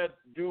all that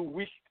do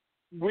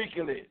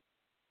wickedly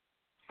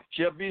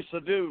shall be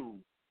subdued.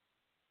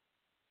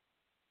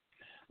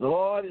 The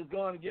Lord is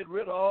going to get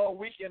rid of all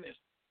wickedness.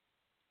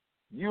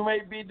 You may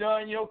be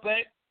doing your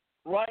thing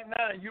right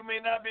now. You may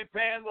not be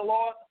paying the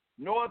Lord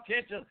no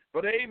attention,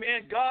 but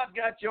amen, God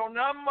got your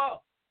number.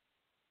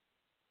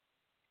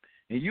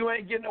 And you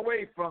ain't getting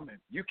away from him.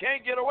 You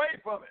can't get away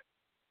from it.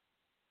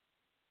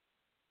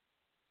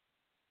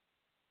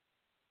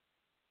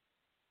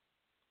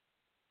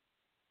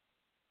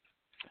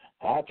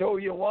 I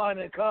told you one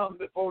that come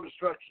before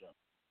destruction.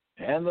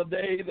 And the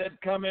day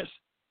that cometh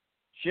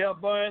shall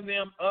burn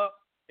them up.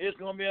 It's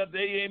going to be a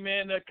day,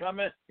 amen, that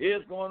cometh.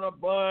 It's going to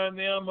burn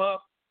them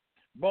up.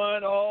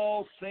 Burn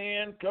all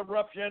sin,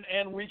 corruption,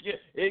 and wicked.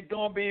 It's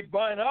going to be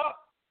burned up.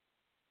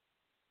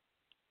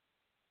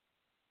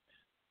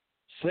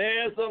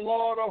 Says the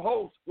Lord of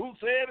hosts. Who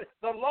said it?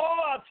 The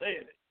Lord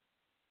said it.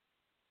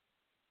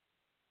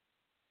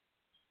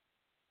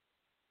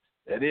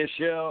 That it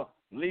shall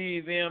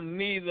leave them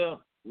neither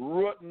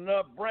rooting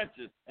up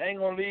branches. Ain't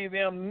going to leave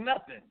them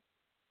nothing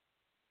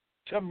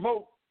to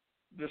moat,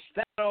 to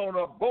stand on,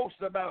 or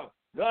boast about.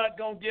 God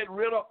going to get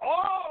rid of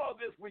all of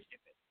this wickedness.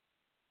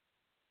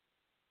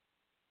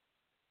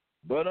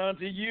 But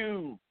unto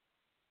you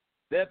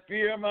that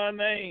fear my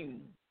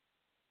name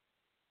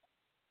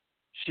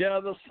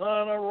shall the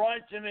Son of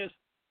Righteousness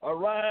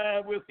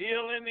arrive with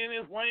healing in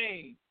his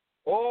wings.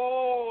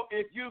 Oh,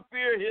 if you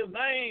fear his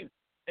name,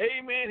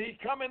 amen, he's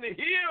coming to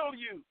heal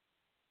you.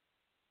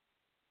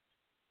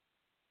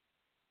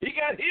 He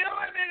got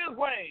healing in his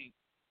wings.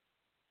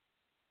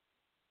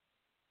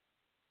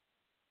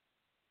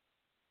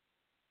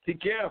 He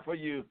cares for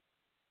you.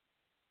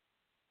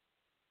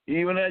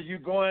 Even as you're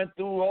going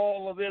through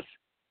all of this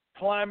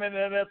climate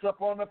that's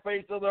up on the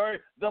face of the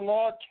earth, the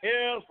Lord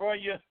cares for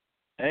you.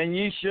 And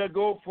ye shall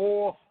go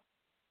forth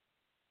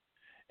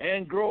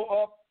and grow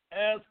up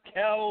as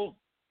cattle,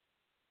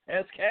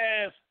 as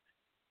calves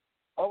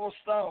of a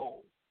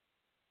stall.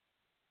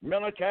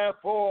 Malachi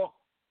 4,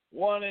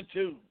 1 and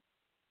 2.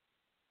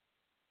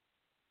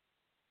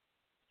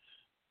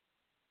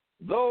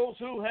 Those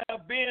who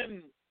have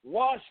been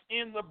washed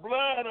in the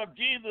blood of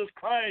Jesus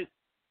Christ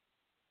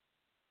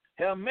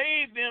have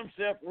made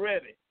themselves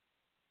ready,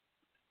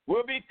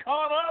 will be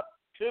caught up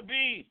to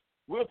be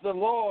with the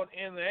Lord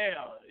in the air.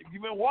 If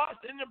you've been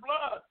washed in the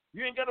blood,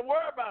 you ain't got to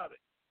worry about it.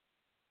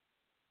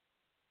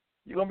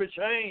 You're going to be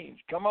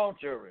changed. Come on,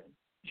 children.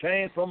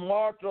 Changed from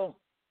mortal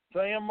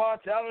to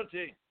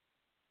immortality.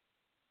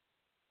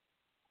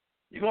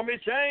 You're going to be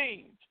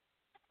changed.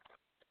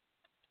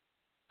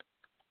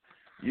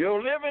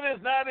 Your living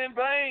is not in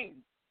vain.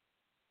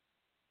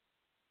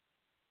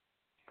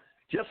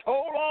 Just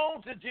hold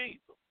on to Jesus.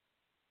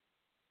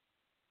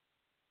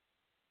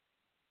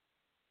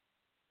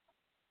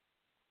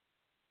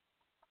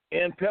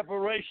 In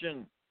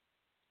preparation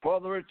for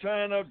the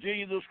return of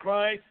Jesus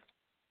Christ,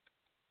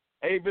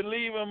 a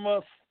believer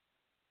must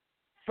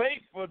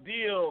faithfully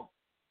deal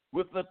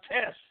with the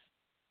tests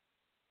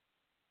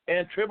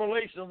and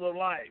tribulations of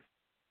life.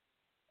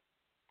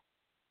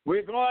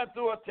 We're going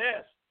through a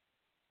test.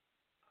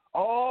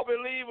 All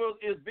believers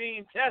is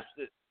being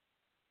tested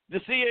to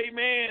see,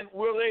 amen,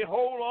 will they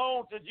hold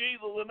on to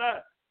Jesus or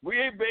not?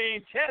 We're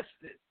being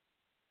tested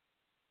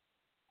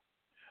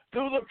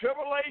through the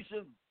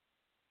tribulations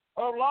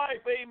of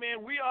life,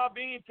 amen. We are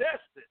being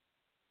tested.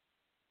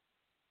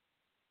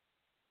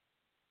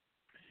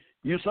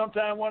 You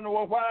sometimes wonder,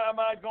 well, why am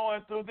I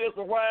going through this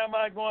or why am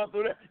I going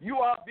through that? You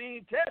are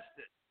being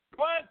tested.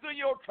 Going through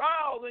your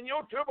trials and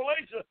your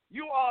tribulations,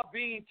 you are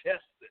being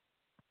tested.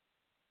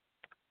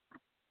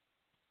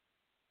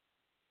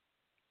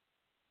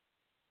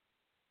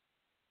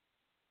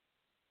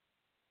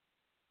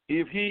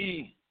 If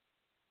he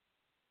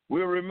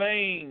will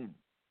remain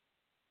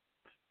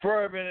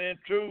fervent and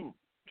true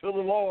to the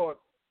Lord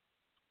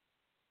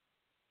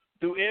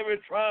through every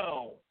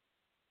trial,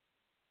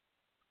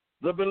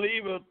 the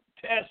believer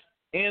test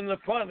in the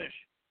punished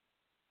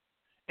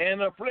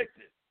and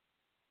afflicted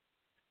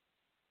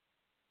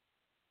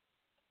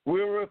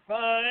will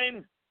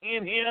refine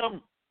in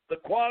him the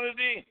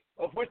quality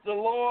of which the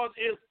Lord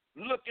is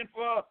looking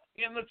for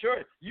in the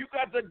church. You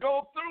got to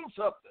go through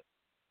something.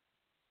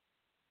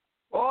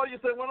 Oh, you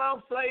say, well,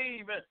 I'm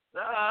saved.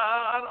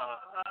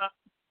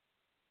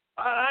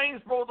 I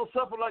ain't supposed to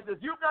suffer like this.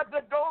 You got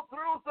to go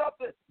through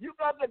something. You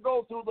got to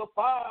go through the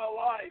fire of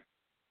life.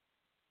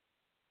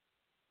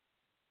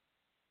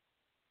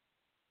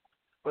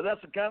 But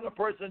that's the kind of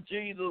person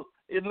Jesus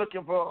is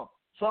looking for.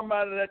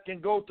 Somebody that can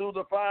go through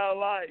the fire of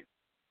life.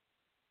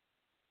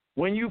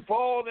 When you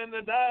fall in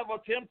the dive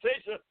of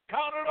temptation,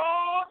 count it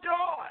all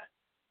joy.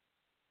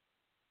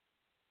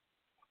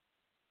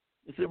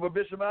 You say, well,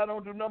 Bishop, I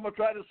don't do nothing but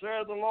try to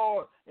serve the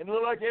Lord. And it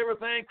look like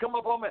everything come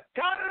up on me.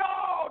 Count it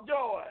all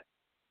joy.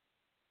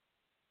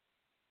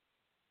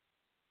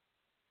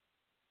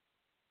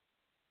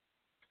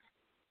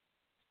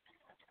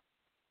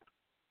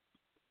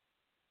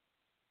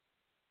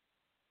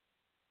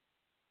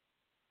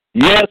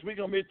 Yes, we're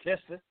going to be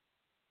tested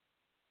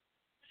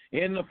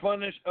in the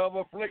furnace of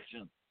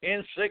affliction,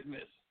 in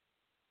sickness.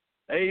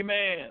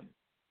 Amen.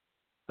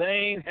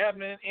 Things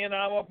happening in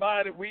our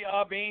body, we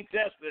are being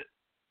tested.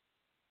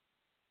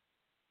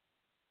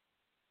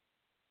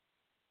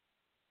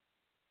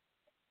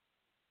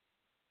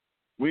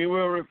 We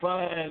will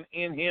refine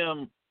in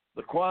him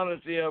the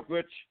quality of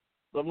which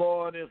the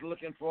Lord is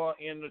looking for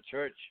in the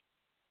church.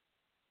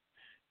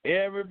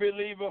 Every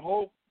believer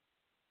hope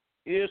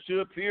is to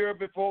appear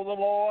before the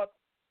Lord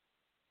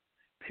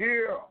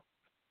pure.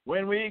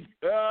 When we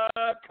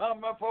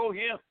come before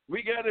him,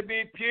 we got to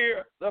be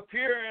pure. The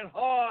pure in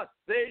heart,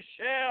 they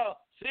shall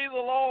see the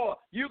Lord.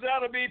 You got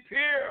to be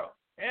pure.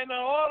 And in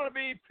order to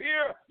be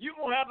pure, you're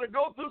going to have to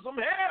go through some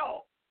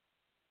hell.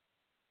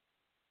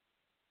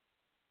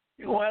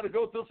 You're going to have to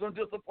go through some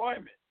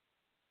disappointment.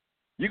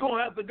 You're going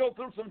to have to go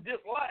through some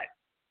dislike.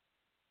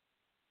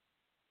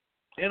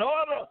 In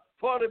order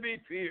for it to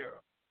be pure,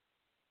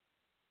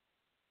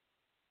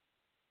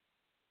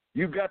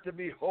 you've got to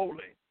be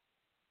holy.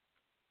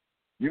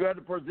 You got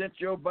to present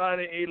your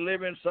body a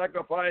living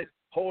sacrifice,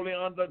 holy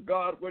unto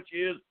God, which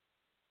is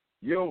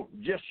your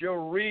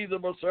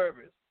reasonable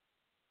service.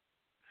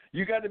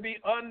 You got to be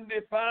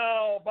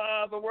undefiled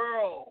by the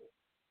world.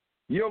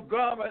 Your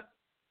garment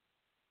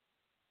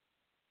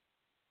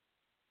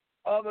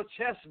of the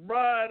chaste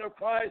bride of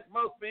Christ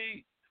must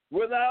be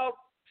without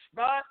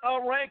spot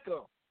or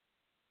wrinkle.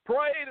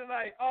 Pray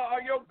tonight.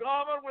 Are your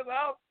garment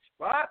without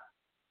spot?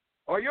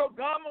 Are your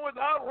garment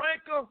without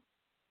wrinkle?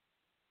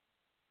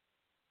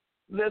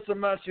 Listen,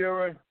 my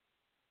children.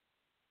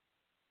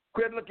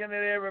 Quit looking at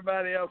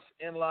everybody else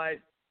in life.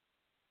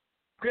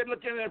 Quit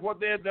looking at what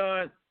they're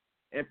doing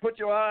and put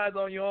your eyes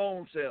on your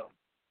own self.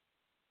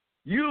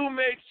 You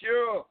make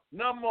sure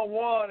number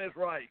one is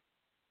right.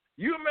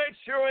 You make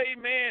sure,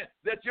 amen,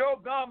 that your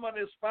garment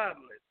is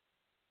spotless.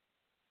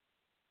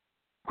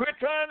 Quit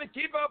trying to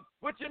keep up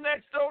with your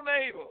next door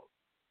neighbor.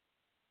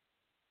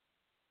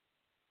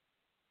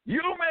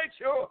 You make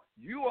sure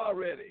you are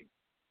ready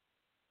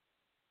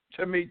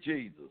to meet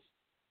Jesus.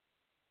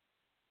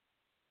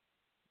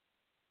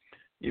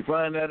 You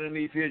find that in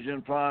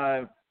Ephesians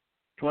 5:27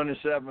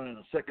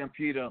 and 2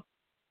 Peter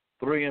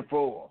 3 and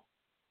 4.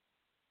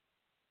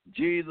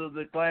 Jesus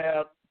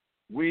declared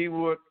we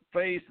would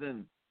face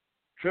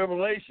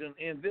tribulation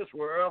in this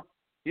world.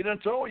 He done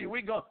told you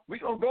we're gonna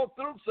go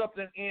through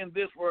something in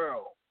this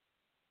world.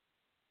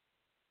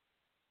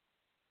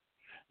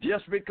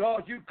 Just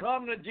because you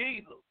come to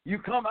Jesus, you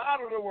come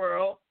out of the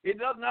world, it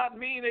does not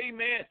mean,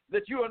 amen,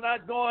 that you are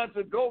not going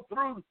to go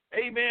through,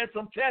 amen,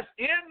 some tests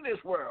in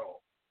this world.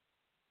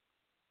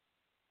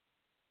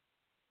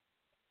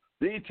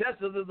 These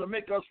tests are to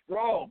make us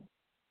strong,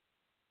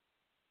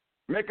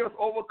 make us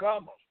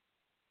overcomers.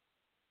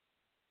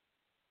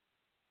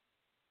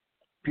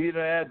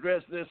 Peter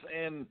addressed this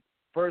in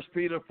 1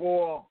 Peter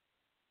 4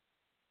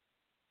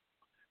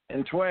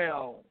 and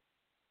 12,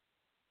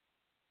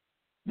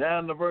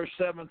 down to verse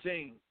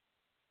 17.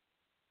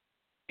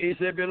 He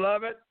said,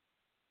 Beloved,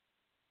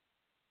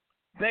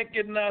 think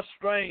it not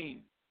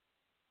strange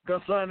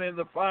concerning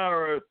the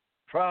fiery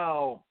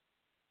trial,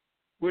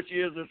 which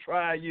is to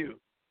try you.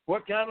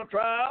 What kind of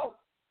trial?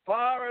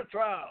 Fiery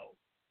trial.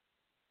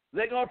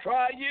 They're going to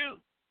try you.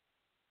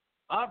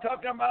 I'm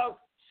talking about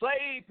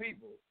saved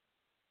people.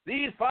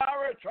 These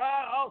fiery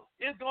trials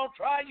is going to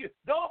try you.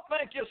 Don't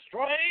think you're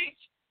strange.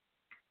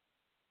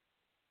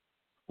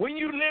 When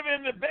you live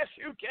in the best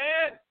you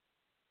can,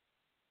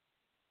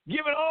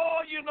 giving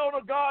all you know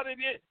to God, and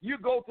you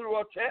go through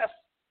a test.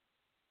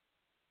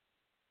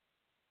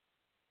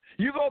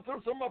 You go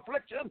through some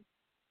affliction.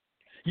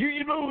 You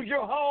lose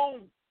your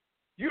home.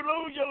 You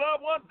lose your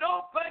loved one.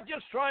 Don't think you're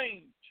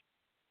strange.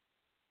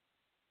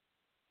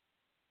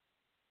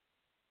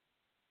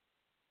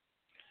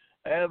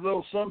 As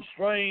though some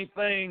strange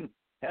thing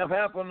have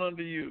happened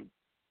unto you.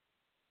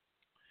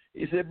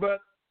 He said, but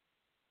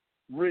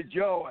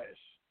rejoice.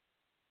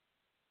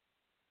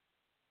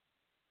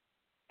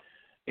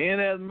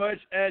 Inasmuch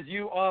as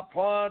you are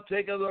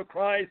partakers of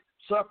Christ's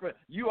suffering,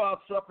 you are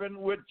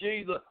suffering with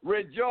Jesus.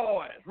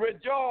 Rejoice,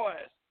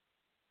 rejoice.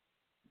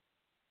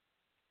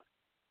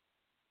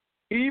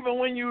 Even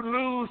when you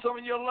lose some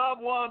of your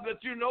loved ones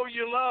that you know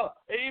you love,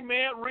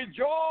 amen,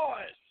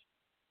 rejoice.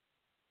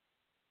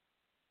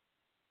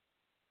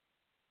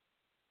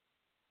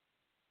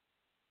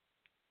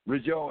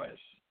 Rejoice.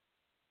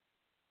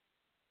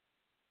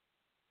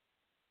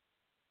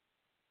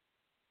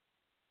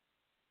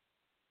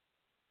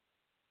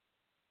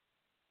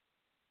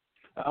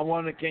 I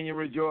wonder, can you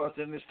rejoice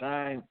in this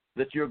time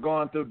that you're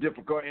going through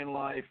difficult in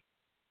life?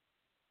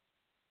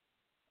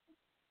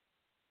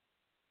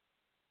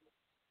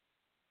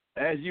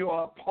 As you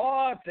are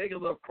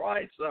partakers of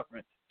Christ's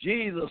suffering,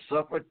 Jesus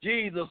suffered,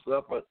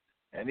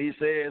 and he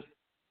says,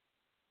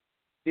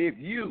 if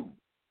you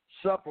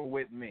suffer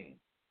with me,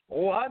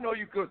 oh, I know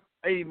you could,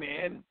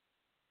 amen,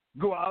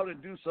 go out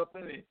and do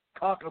something and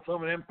conquer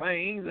some of them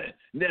pains, and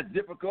that's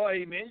difficult,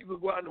 amen. You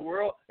could go out in the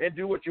world and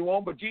do what you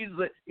want, but Jesus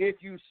said,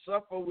 if you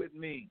suffer with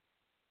me,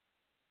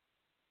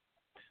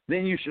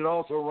 then you should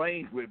also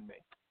reign with me.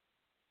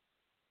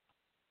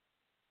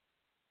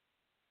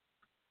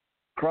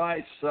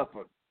 Christ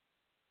suffered,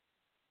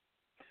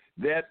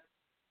 that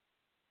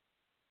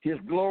his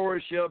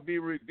glory shall be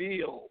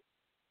revealed.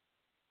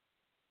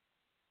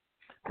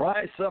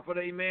 Christ suffered,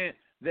 amen,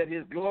 that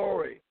his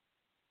glory,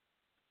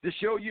 to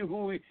show you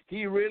who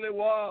he really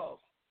was,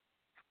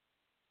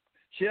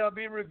 shall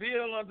be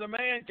revealed unto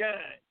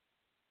mankind.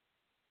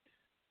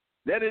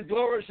 That his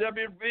glory shall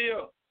be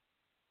revealed.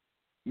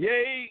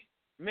 Yea,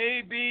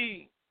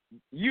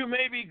 you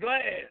may be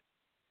glad,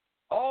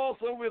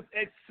 also with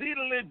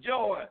exceedingly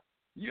joy.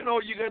 You know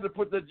you got to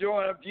put the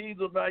joy of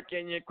Jesus back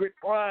in you. Quit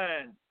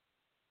crying.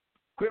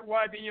 Quit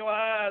wiping your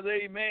eyes,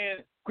 amen.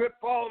 Quit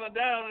falling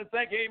down and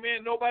think,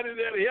 amen, nobody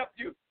there to help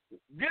you.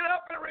 Get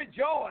up and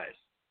rejoice.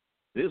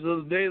 This is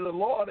the day the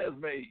Lord has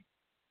made.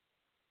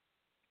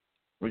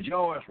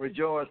 Rejoice,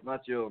 rejoice, my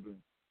children.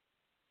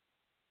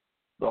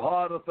 The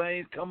harder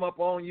things come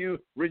upon you,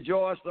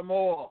 rejoice the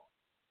more.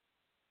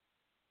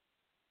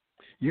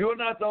 You're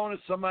not the only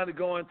somebody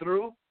going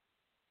through.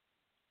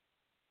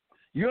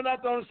 You're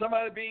not the only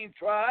somebody being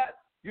tried.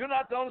 You're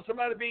not the only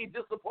somebody being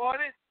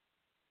disappointed.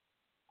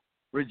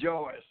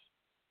 Rejoice.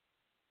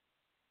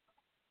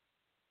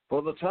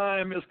 For the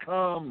time has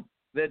come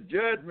that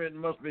judgment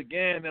must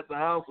begin at the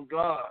house of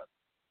God.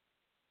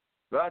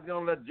 God's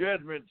going to let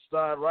judgment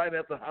start right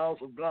at the house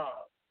of God.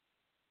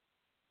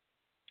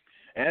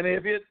 And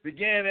if it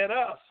began at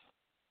us,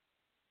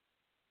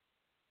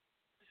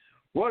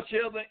 what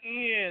shall the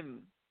end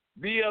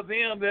be of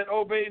them that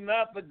obey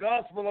not the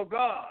gospel of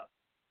God?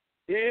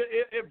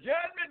 If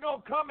judgment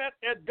going to come at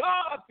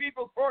God's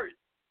people first,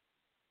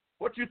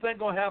 what you think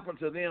going to happen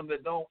to them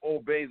that don't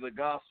obey the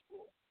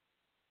gospel?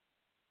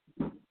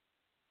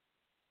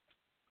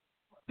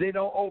 They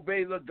don't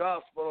obey the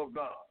gospel of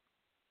God.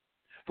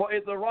 For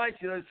if the righteous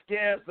is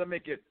scarce to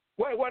make it,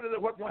 what's going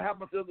to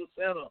happen to the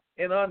sinner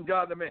and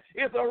ungodly man?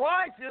 If the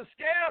righteous is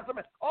scarce to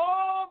make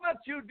all that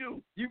you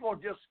do, you're going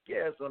to just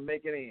scarce to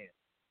make it in.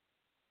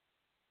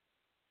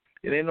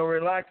 It ain't no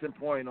relaxing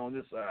point on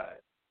this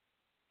side.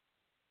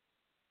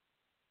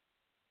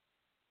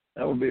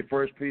 That would be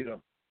 1 Peter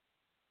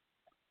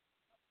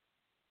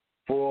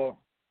 4,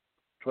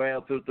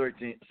 12 through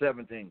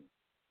 17.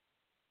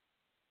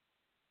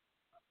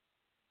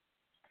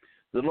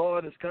 The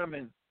Lord is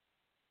coming.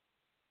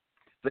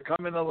 The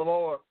coming of the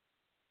Lord.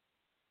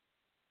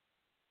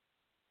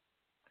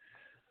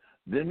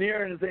 The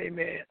nearness,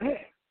 amen,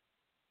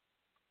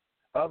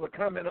 of the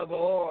coming of the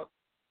Lord,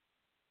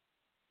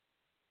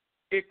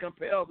 it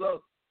compels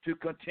us to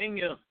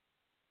continue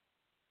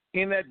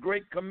in that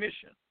great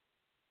commission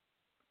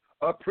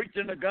of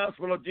preaching the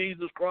gospel of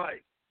Jesus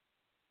Christ.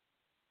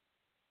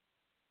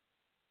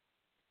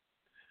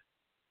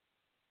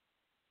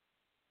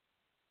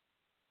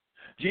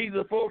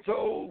 Jesus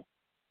foretold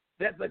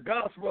that the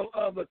gospel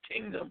of the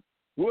kingdom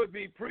would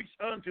be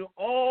preached unto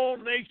all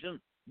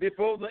nations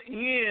before the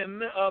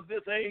end of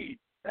this age.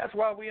 That's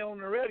why we're on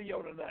the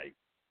radio tonight.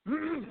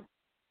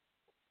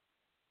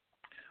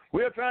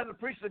 We're trying to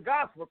preach the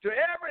gospel to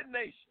every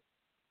nation.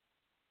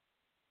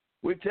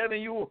 We're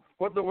telling you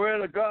what the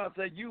word of God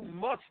said. You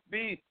must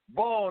be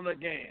born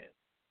again.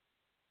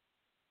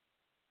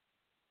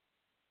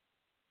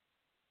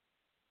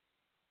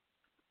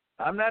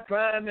 I'm not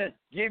trying to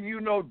give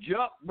you no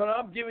junk, but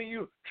I'm giving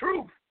you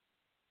truth.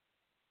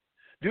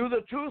 Do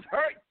the truth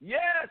hurt?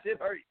 Yes, it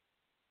hurts.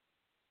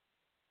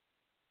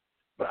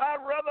 But I'd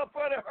rather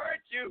for it to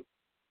hurt you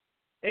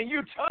and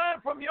you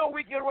turn from your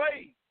wicked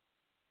ways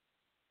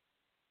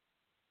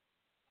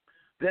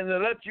than to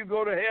let you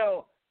go to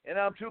hell, and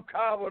I'm too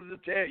coward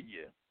to tell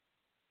you.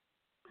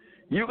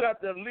 You got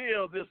to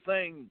live this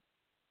thing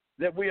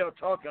that we are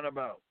talking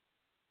about.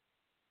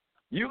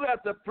 You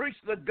got to preach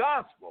the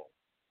gospel.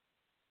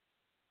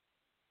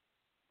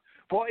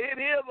 For it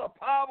is the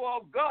power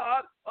of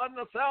God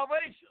unto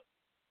salvation.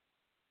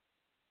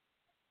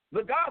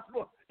 The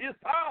gospel is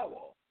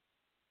power.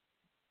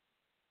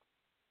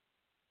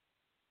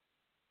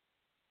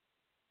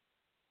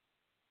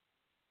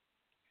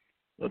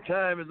 The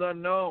time is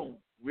unknown.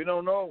 We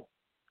don't know.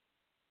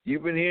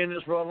 You've been hearing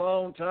this for a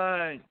long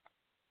time.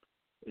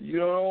 We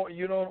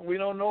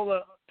don't know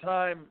the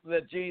time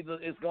that Jesus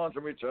is going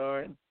to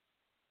return.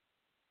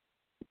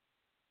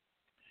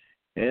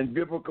 In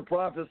biblical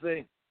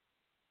prophecy,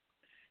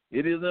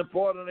 it is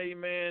important,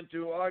 amen,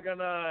 to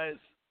organize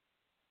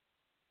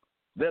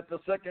that the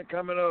second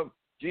coming of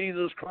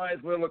Jesus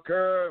Christ will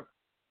occur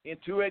in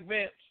two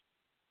events.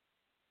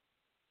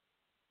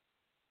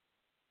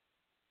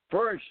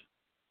 First,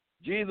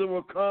 Jesus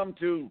will come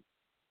to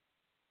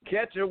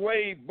catch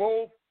away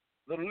both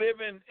the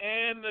living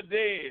and the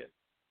dead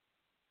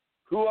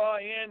who are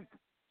in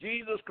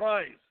Jesus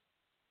Christ.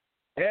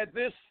 At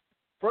this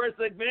first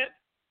event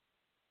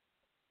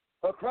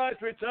of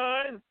Christ's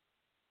return,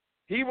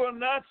 he will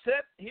not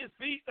set his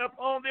feet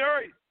upon the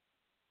earth.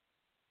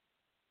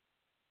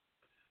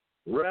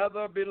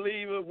 Rather,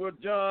 believers will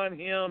join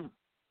him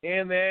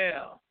in the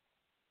air.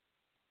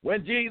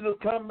 When Jesus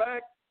come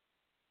back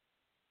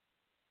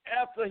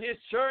after his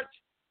church,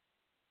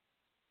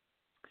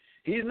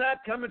 he's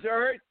not coming to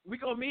earth. We're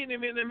going to meet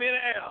him in the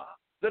mid-air.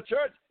 The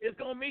church is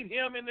going to meet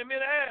him in the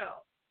mid-air.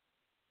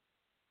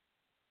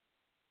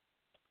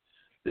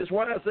 This is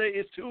why I say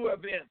it's two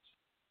events.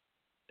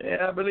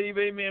 And I believe,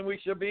 amen, we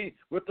shall be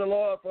with the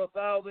Lord for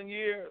 1,000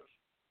 years.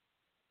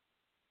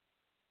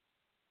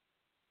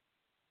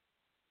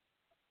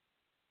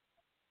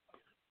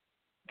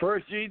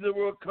 First, Jesus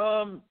will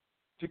come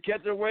to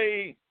catch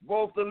away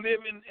both the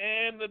living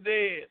and the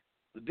dead.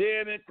 The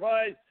dead in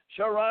Christ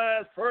shall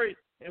rise first,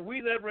 and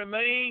we that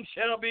remain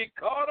shall be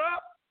caught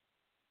up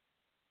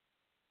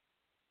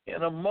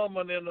in a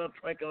moment, in a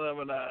twinkling of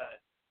an eye.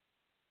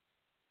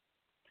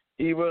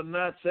 He will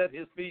not set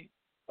his feet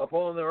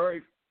upon the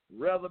earth.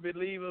 Rather,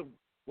 believers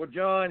will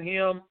join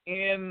him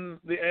in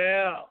the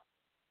air.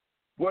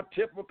 What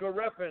typical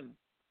reference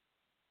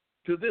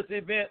to this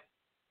event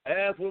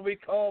as what we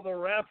call the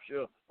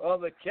rapture, or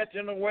the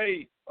catching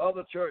away of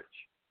the church.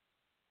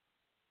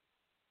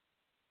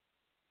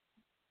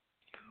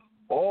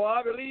 Oh,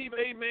 I believe,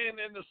 amen,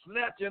 in the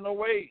snatching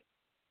away.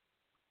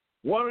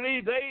 One of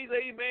these days,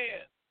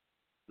 amen,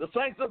 the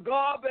saints of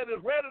God that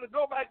is ready to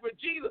go back with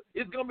Jesus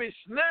is going to be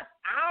snatched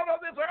out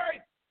of this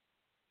earth.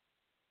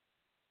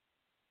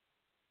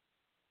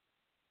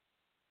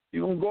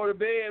 You're going to go to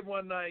bed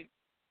one night.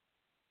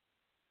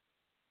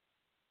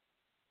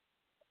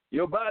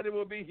 Your body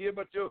will be here,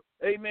 but your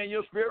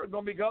spirit is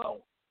going to be gone.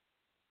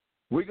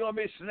 We're going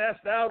to be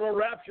snatched out or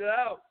raptured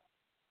out.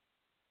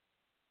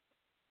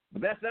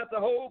 But that's not the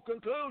whole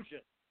conclusion.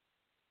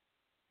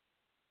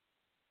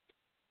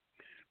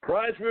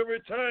 Christ will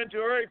return to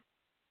earth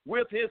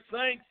with his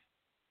saints,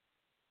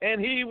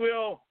 and he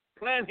will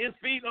plant his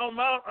feet on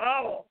Mount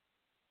Olive,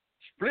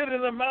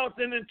 splitting the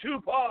mountain in two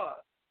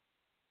parts,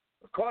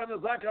 according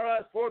to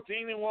Zechariah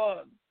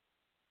 14:1.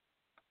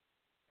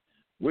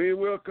 We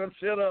will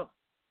consider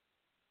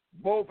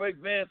both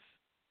events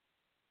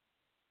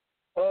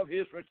of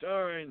his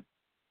return.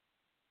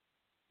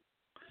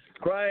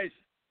 Christ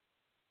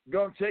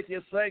going to take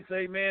his saints,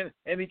 amen,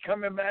 and he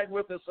coming back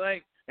with the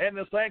saints. And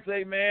the saints,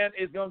 amen,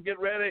 is going to get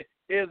ready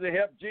is to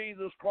help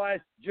Jesus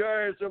Christ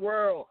judge the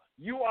world.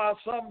 You are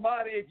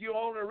somebody if you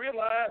only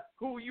realize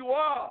who you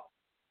are.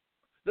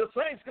 The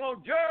saints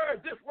going to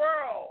judge this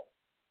world.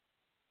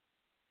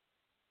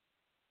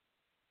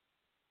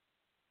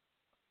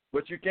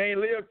 But you can't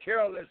live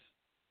careless.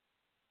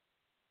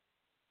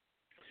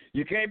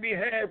 You can't be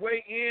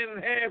halfway in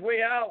and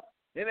halfway out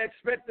and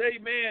expect,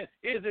 amen,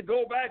 is to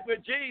go back with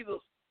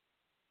Jesus.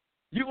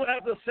 You're going to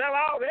have to sell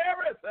out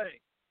everything.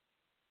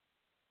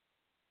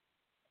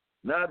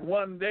 Not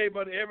one day,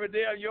 but every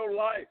day of your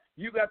life,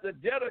 you got to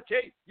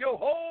dedicate your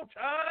whole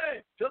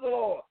time to the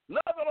Lord.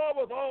 Love the Lord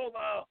with all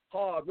thy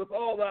heart, with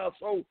all thy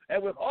soul,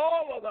 and with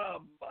all of thy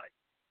might.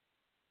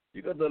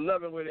 You got to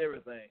love him with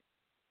everything.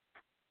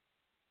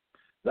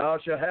 Thou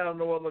shalt have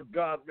no other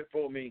God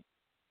before me.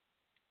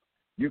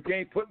 You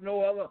can't put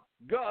no other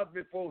God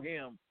before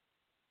him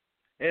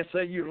and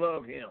say you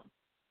love him.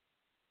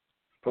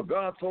 For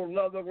God so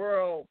loved the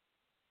world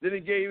that he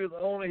gave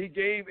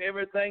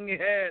everything he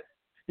had.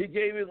 He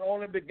gave his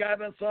only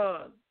begotten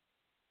Son,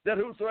 that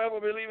whosoever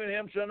believe in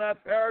him shall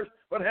not perish,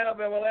 but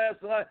have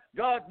everlasting life.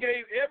 God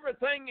gave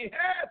everything he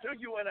had to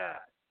you and I.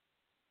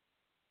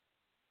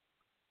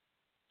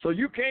 So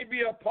you can't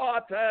be a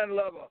part-time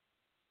lover.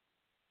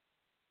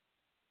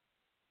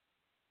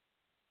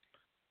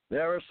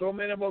 There are so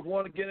many of us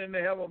want to get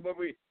into heaven, but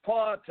we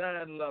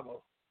part-time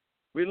lovers.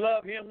 We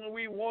love him when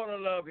we want to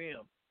love him.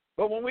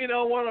 But when we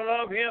don't want to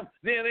love him,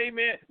 then,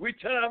 amen, we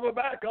turn our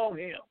back on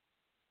him.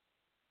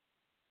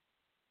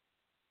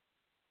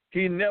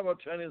 He never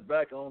turned his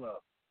back on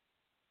us.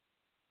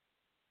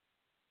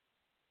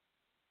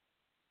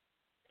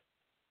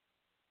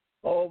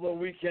 Although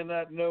we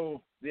cannot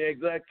know the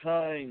exact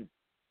time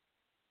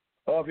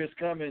of his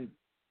coming,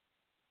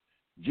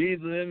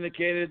 Jesus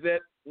indicated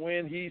that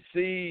when we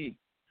see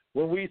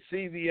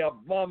the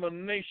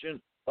abomination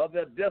of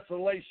the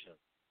desolation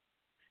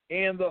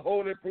in the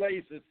holy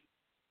places,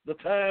 the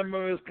time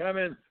of his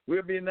coming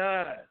will be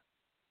nigh.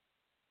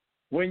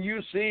 When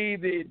you see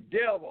the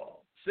devil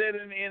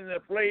sitting in the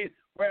place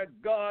where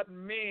God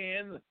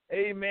men,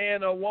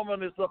 amen, a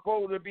woman is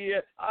supposed to be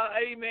at,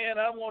 amen,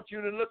 I want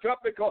you to look up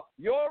because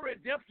your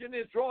redemption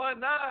is drawing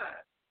nigh.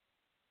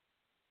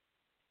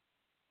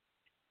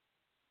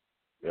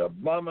 The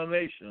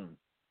abomination.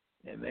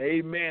 And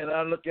amen,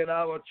 I look at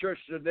our church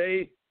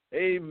today,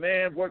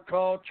 amen, what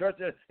called church,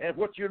 and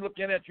what you're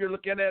looking at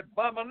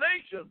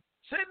abomination.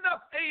 Sitting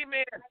up,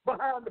 amen,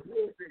 behind the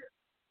pulpit.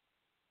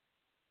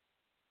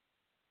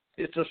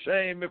 It's a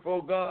shame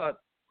before God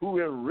who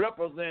is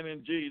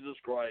representing Jesus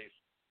Christ.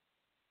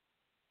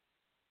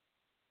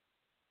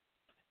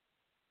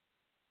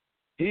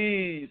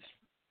 He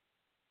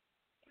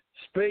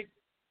spake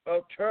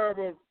of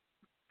terrible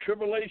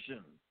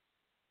tribulation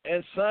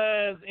and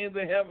signs in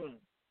the heavens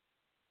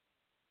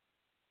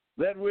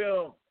that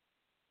will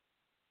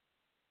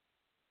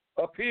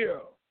appear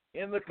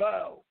in the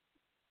cloud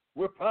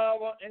with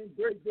power and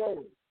great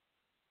glory.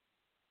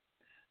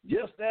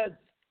 Just as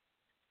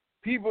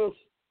people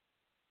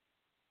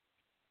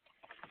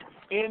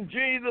in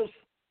Jesus'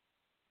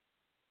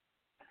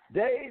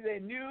 day, they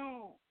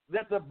knew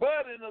that the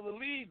budding of the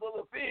leaves of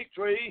the fig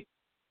tree,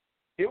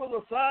 it was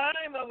a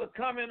sign of the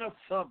coming of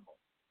summer.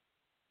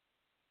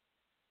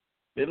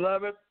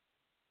 Beloved,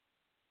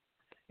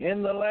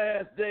 in the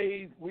last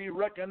days, we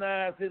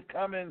recognize his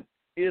coming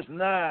is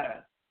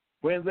nigh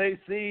when they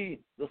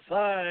see the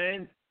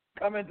signs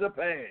coming to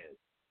pass.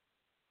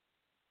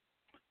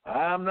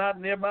 I'm not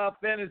nearby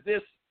finished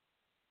this.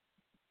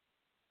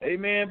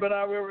 Amen, but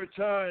I will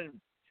return.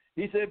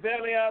 He said,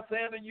 verily I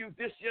say unto you,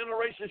 this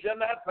generation shall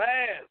not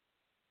pass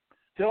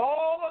till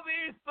all of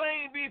these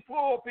things be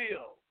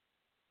fulfilled.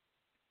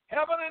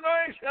 Heaven and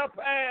earth shall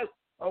pass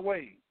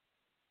away,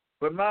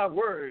 but my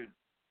word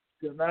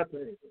shall not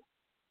pass.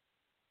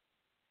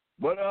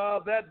 But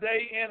that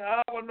day and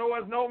hour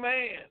knoweth no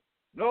man,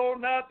 no,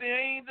 not the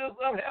angels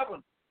of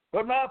heaven,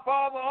 but my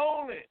Father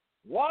only.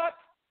 What?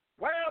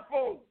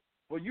 Wherefore?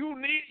 For you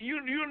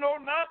know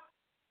not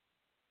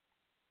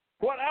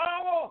what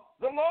hour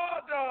the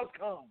Lord does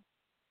come.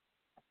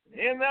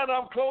 In that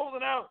I'm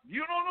closing out.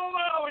 You don't know the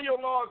hour your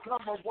Lord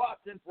come, but watch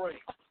and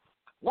pray.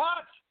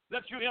 Watch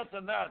that you enter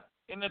not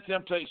in the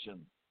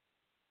temptation.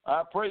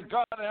 I pray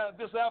God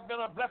this has been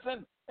a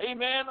blessing.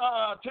 Amen.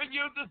 To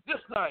you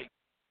this night.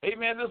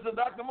 Amen. This is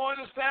Dr.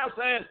 Moynihan staff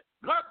saying,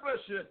 God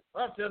bless you.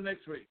 Until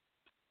next week.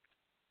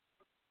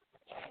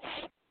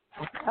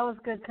 That was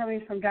good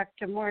coming from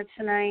Dr. Moore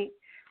tonight.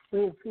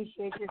 We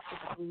appreciate you for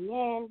coming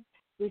in.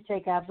 We say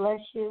God bless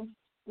you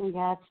and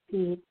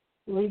Godspeed.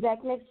 We'll be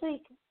back next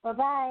week.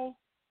 Bye-bye.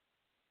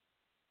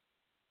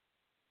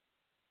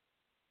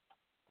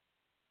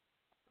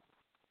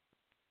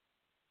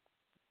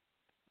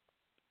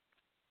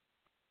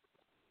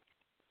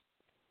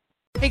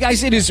 Hey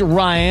guys, it is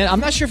Ryan. I'm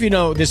not sure if you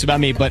know this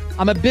about me, but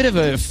I'm a bit of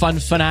a fun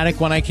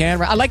fanatic when I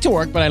can. I like to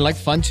work, but I like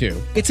fun too.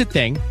 It's a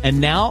thing. And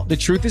now the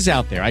truth is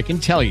out there. I can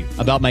tell you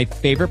about my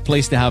favorite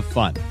place to have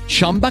fun.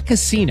 Chumba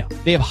Casino.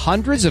 They have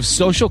hundreds of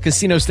social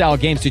casino style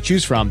games to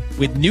choose from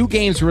with new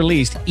games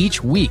released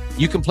each week.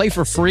 You can play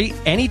for free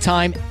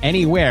anytime,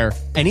 anywhere.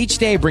 And each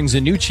day brings a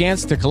new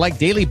chance to collect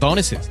daily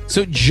bonuses.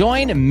 So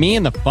join me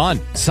in the fun.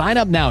 Sign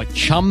up now at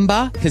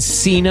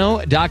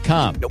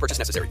ChumbaCasino.com. No purchase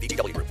necessary.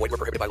 VGW Group. Void where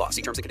prohibited by law.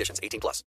 See terms and conditions. 18+.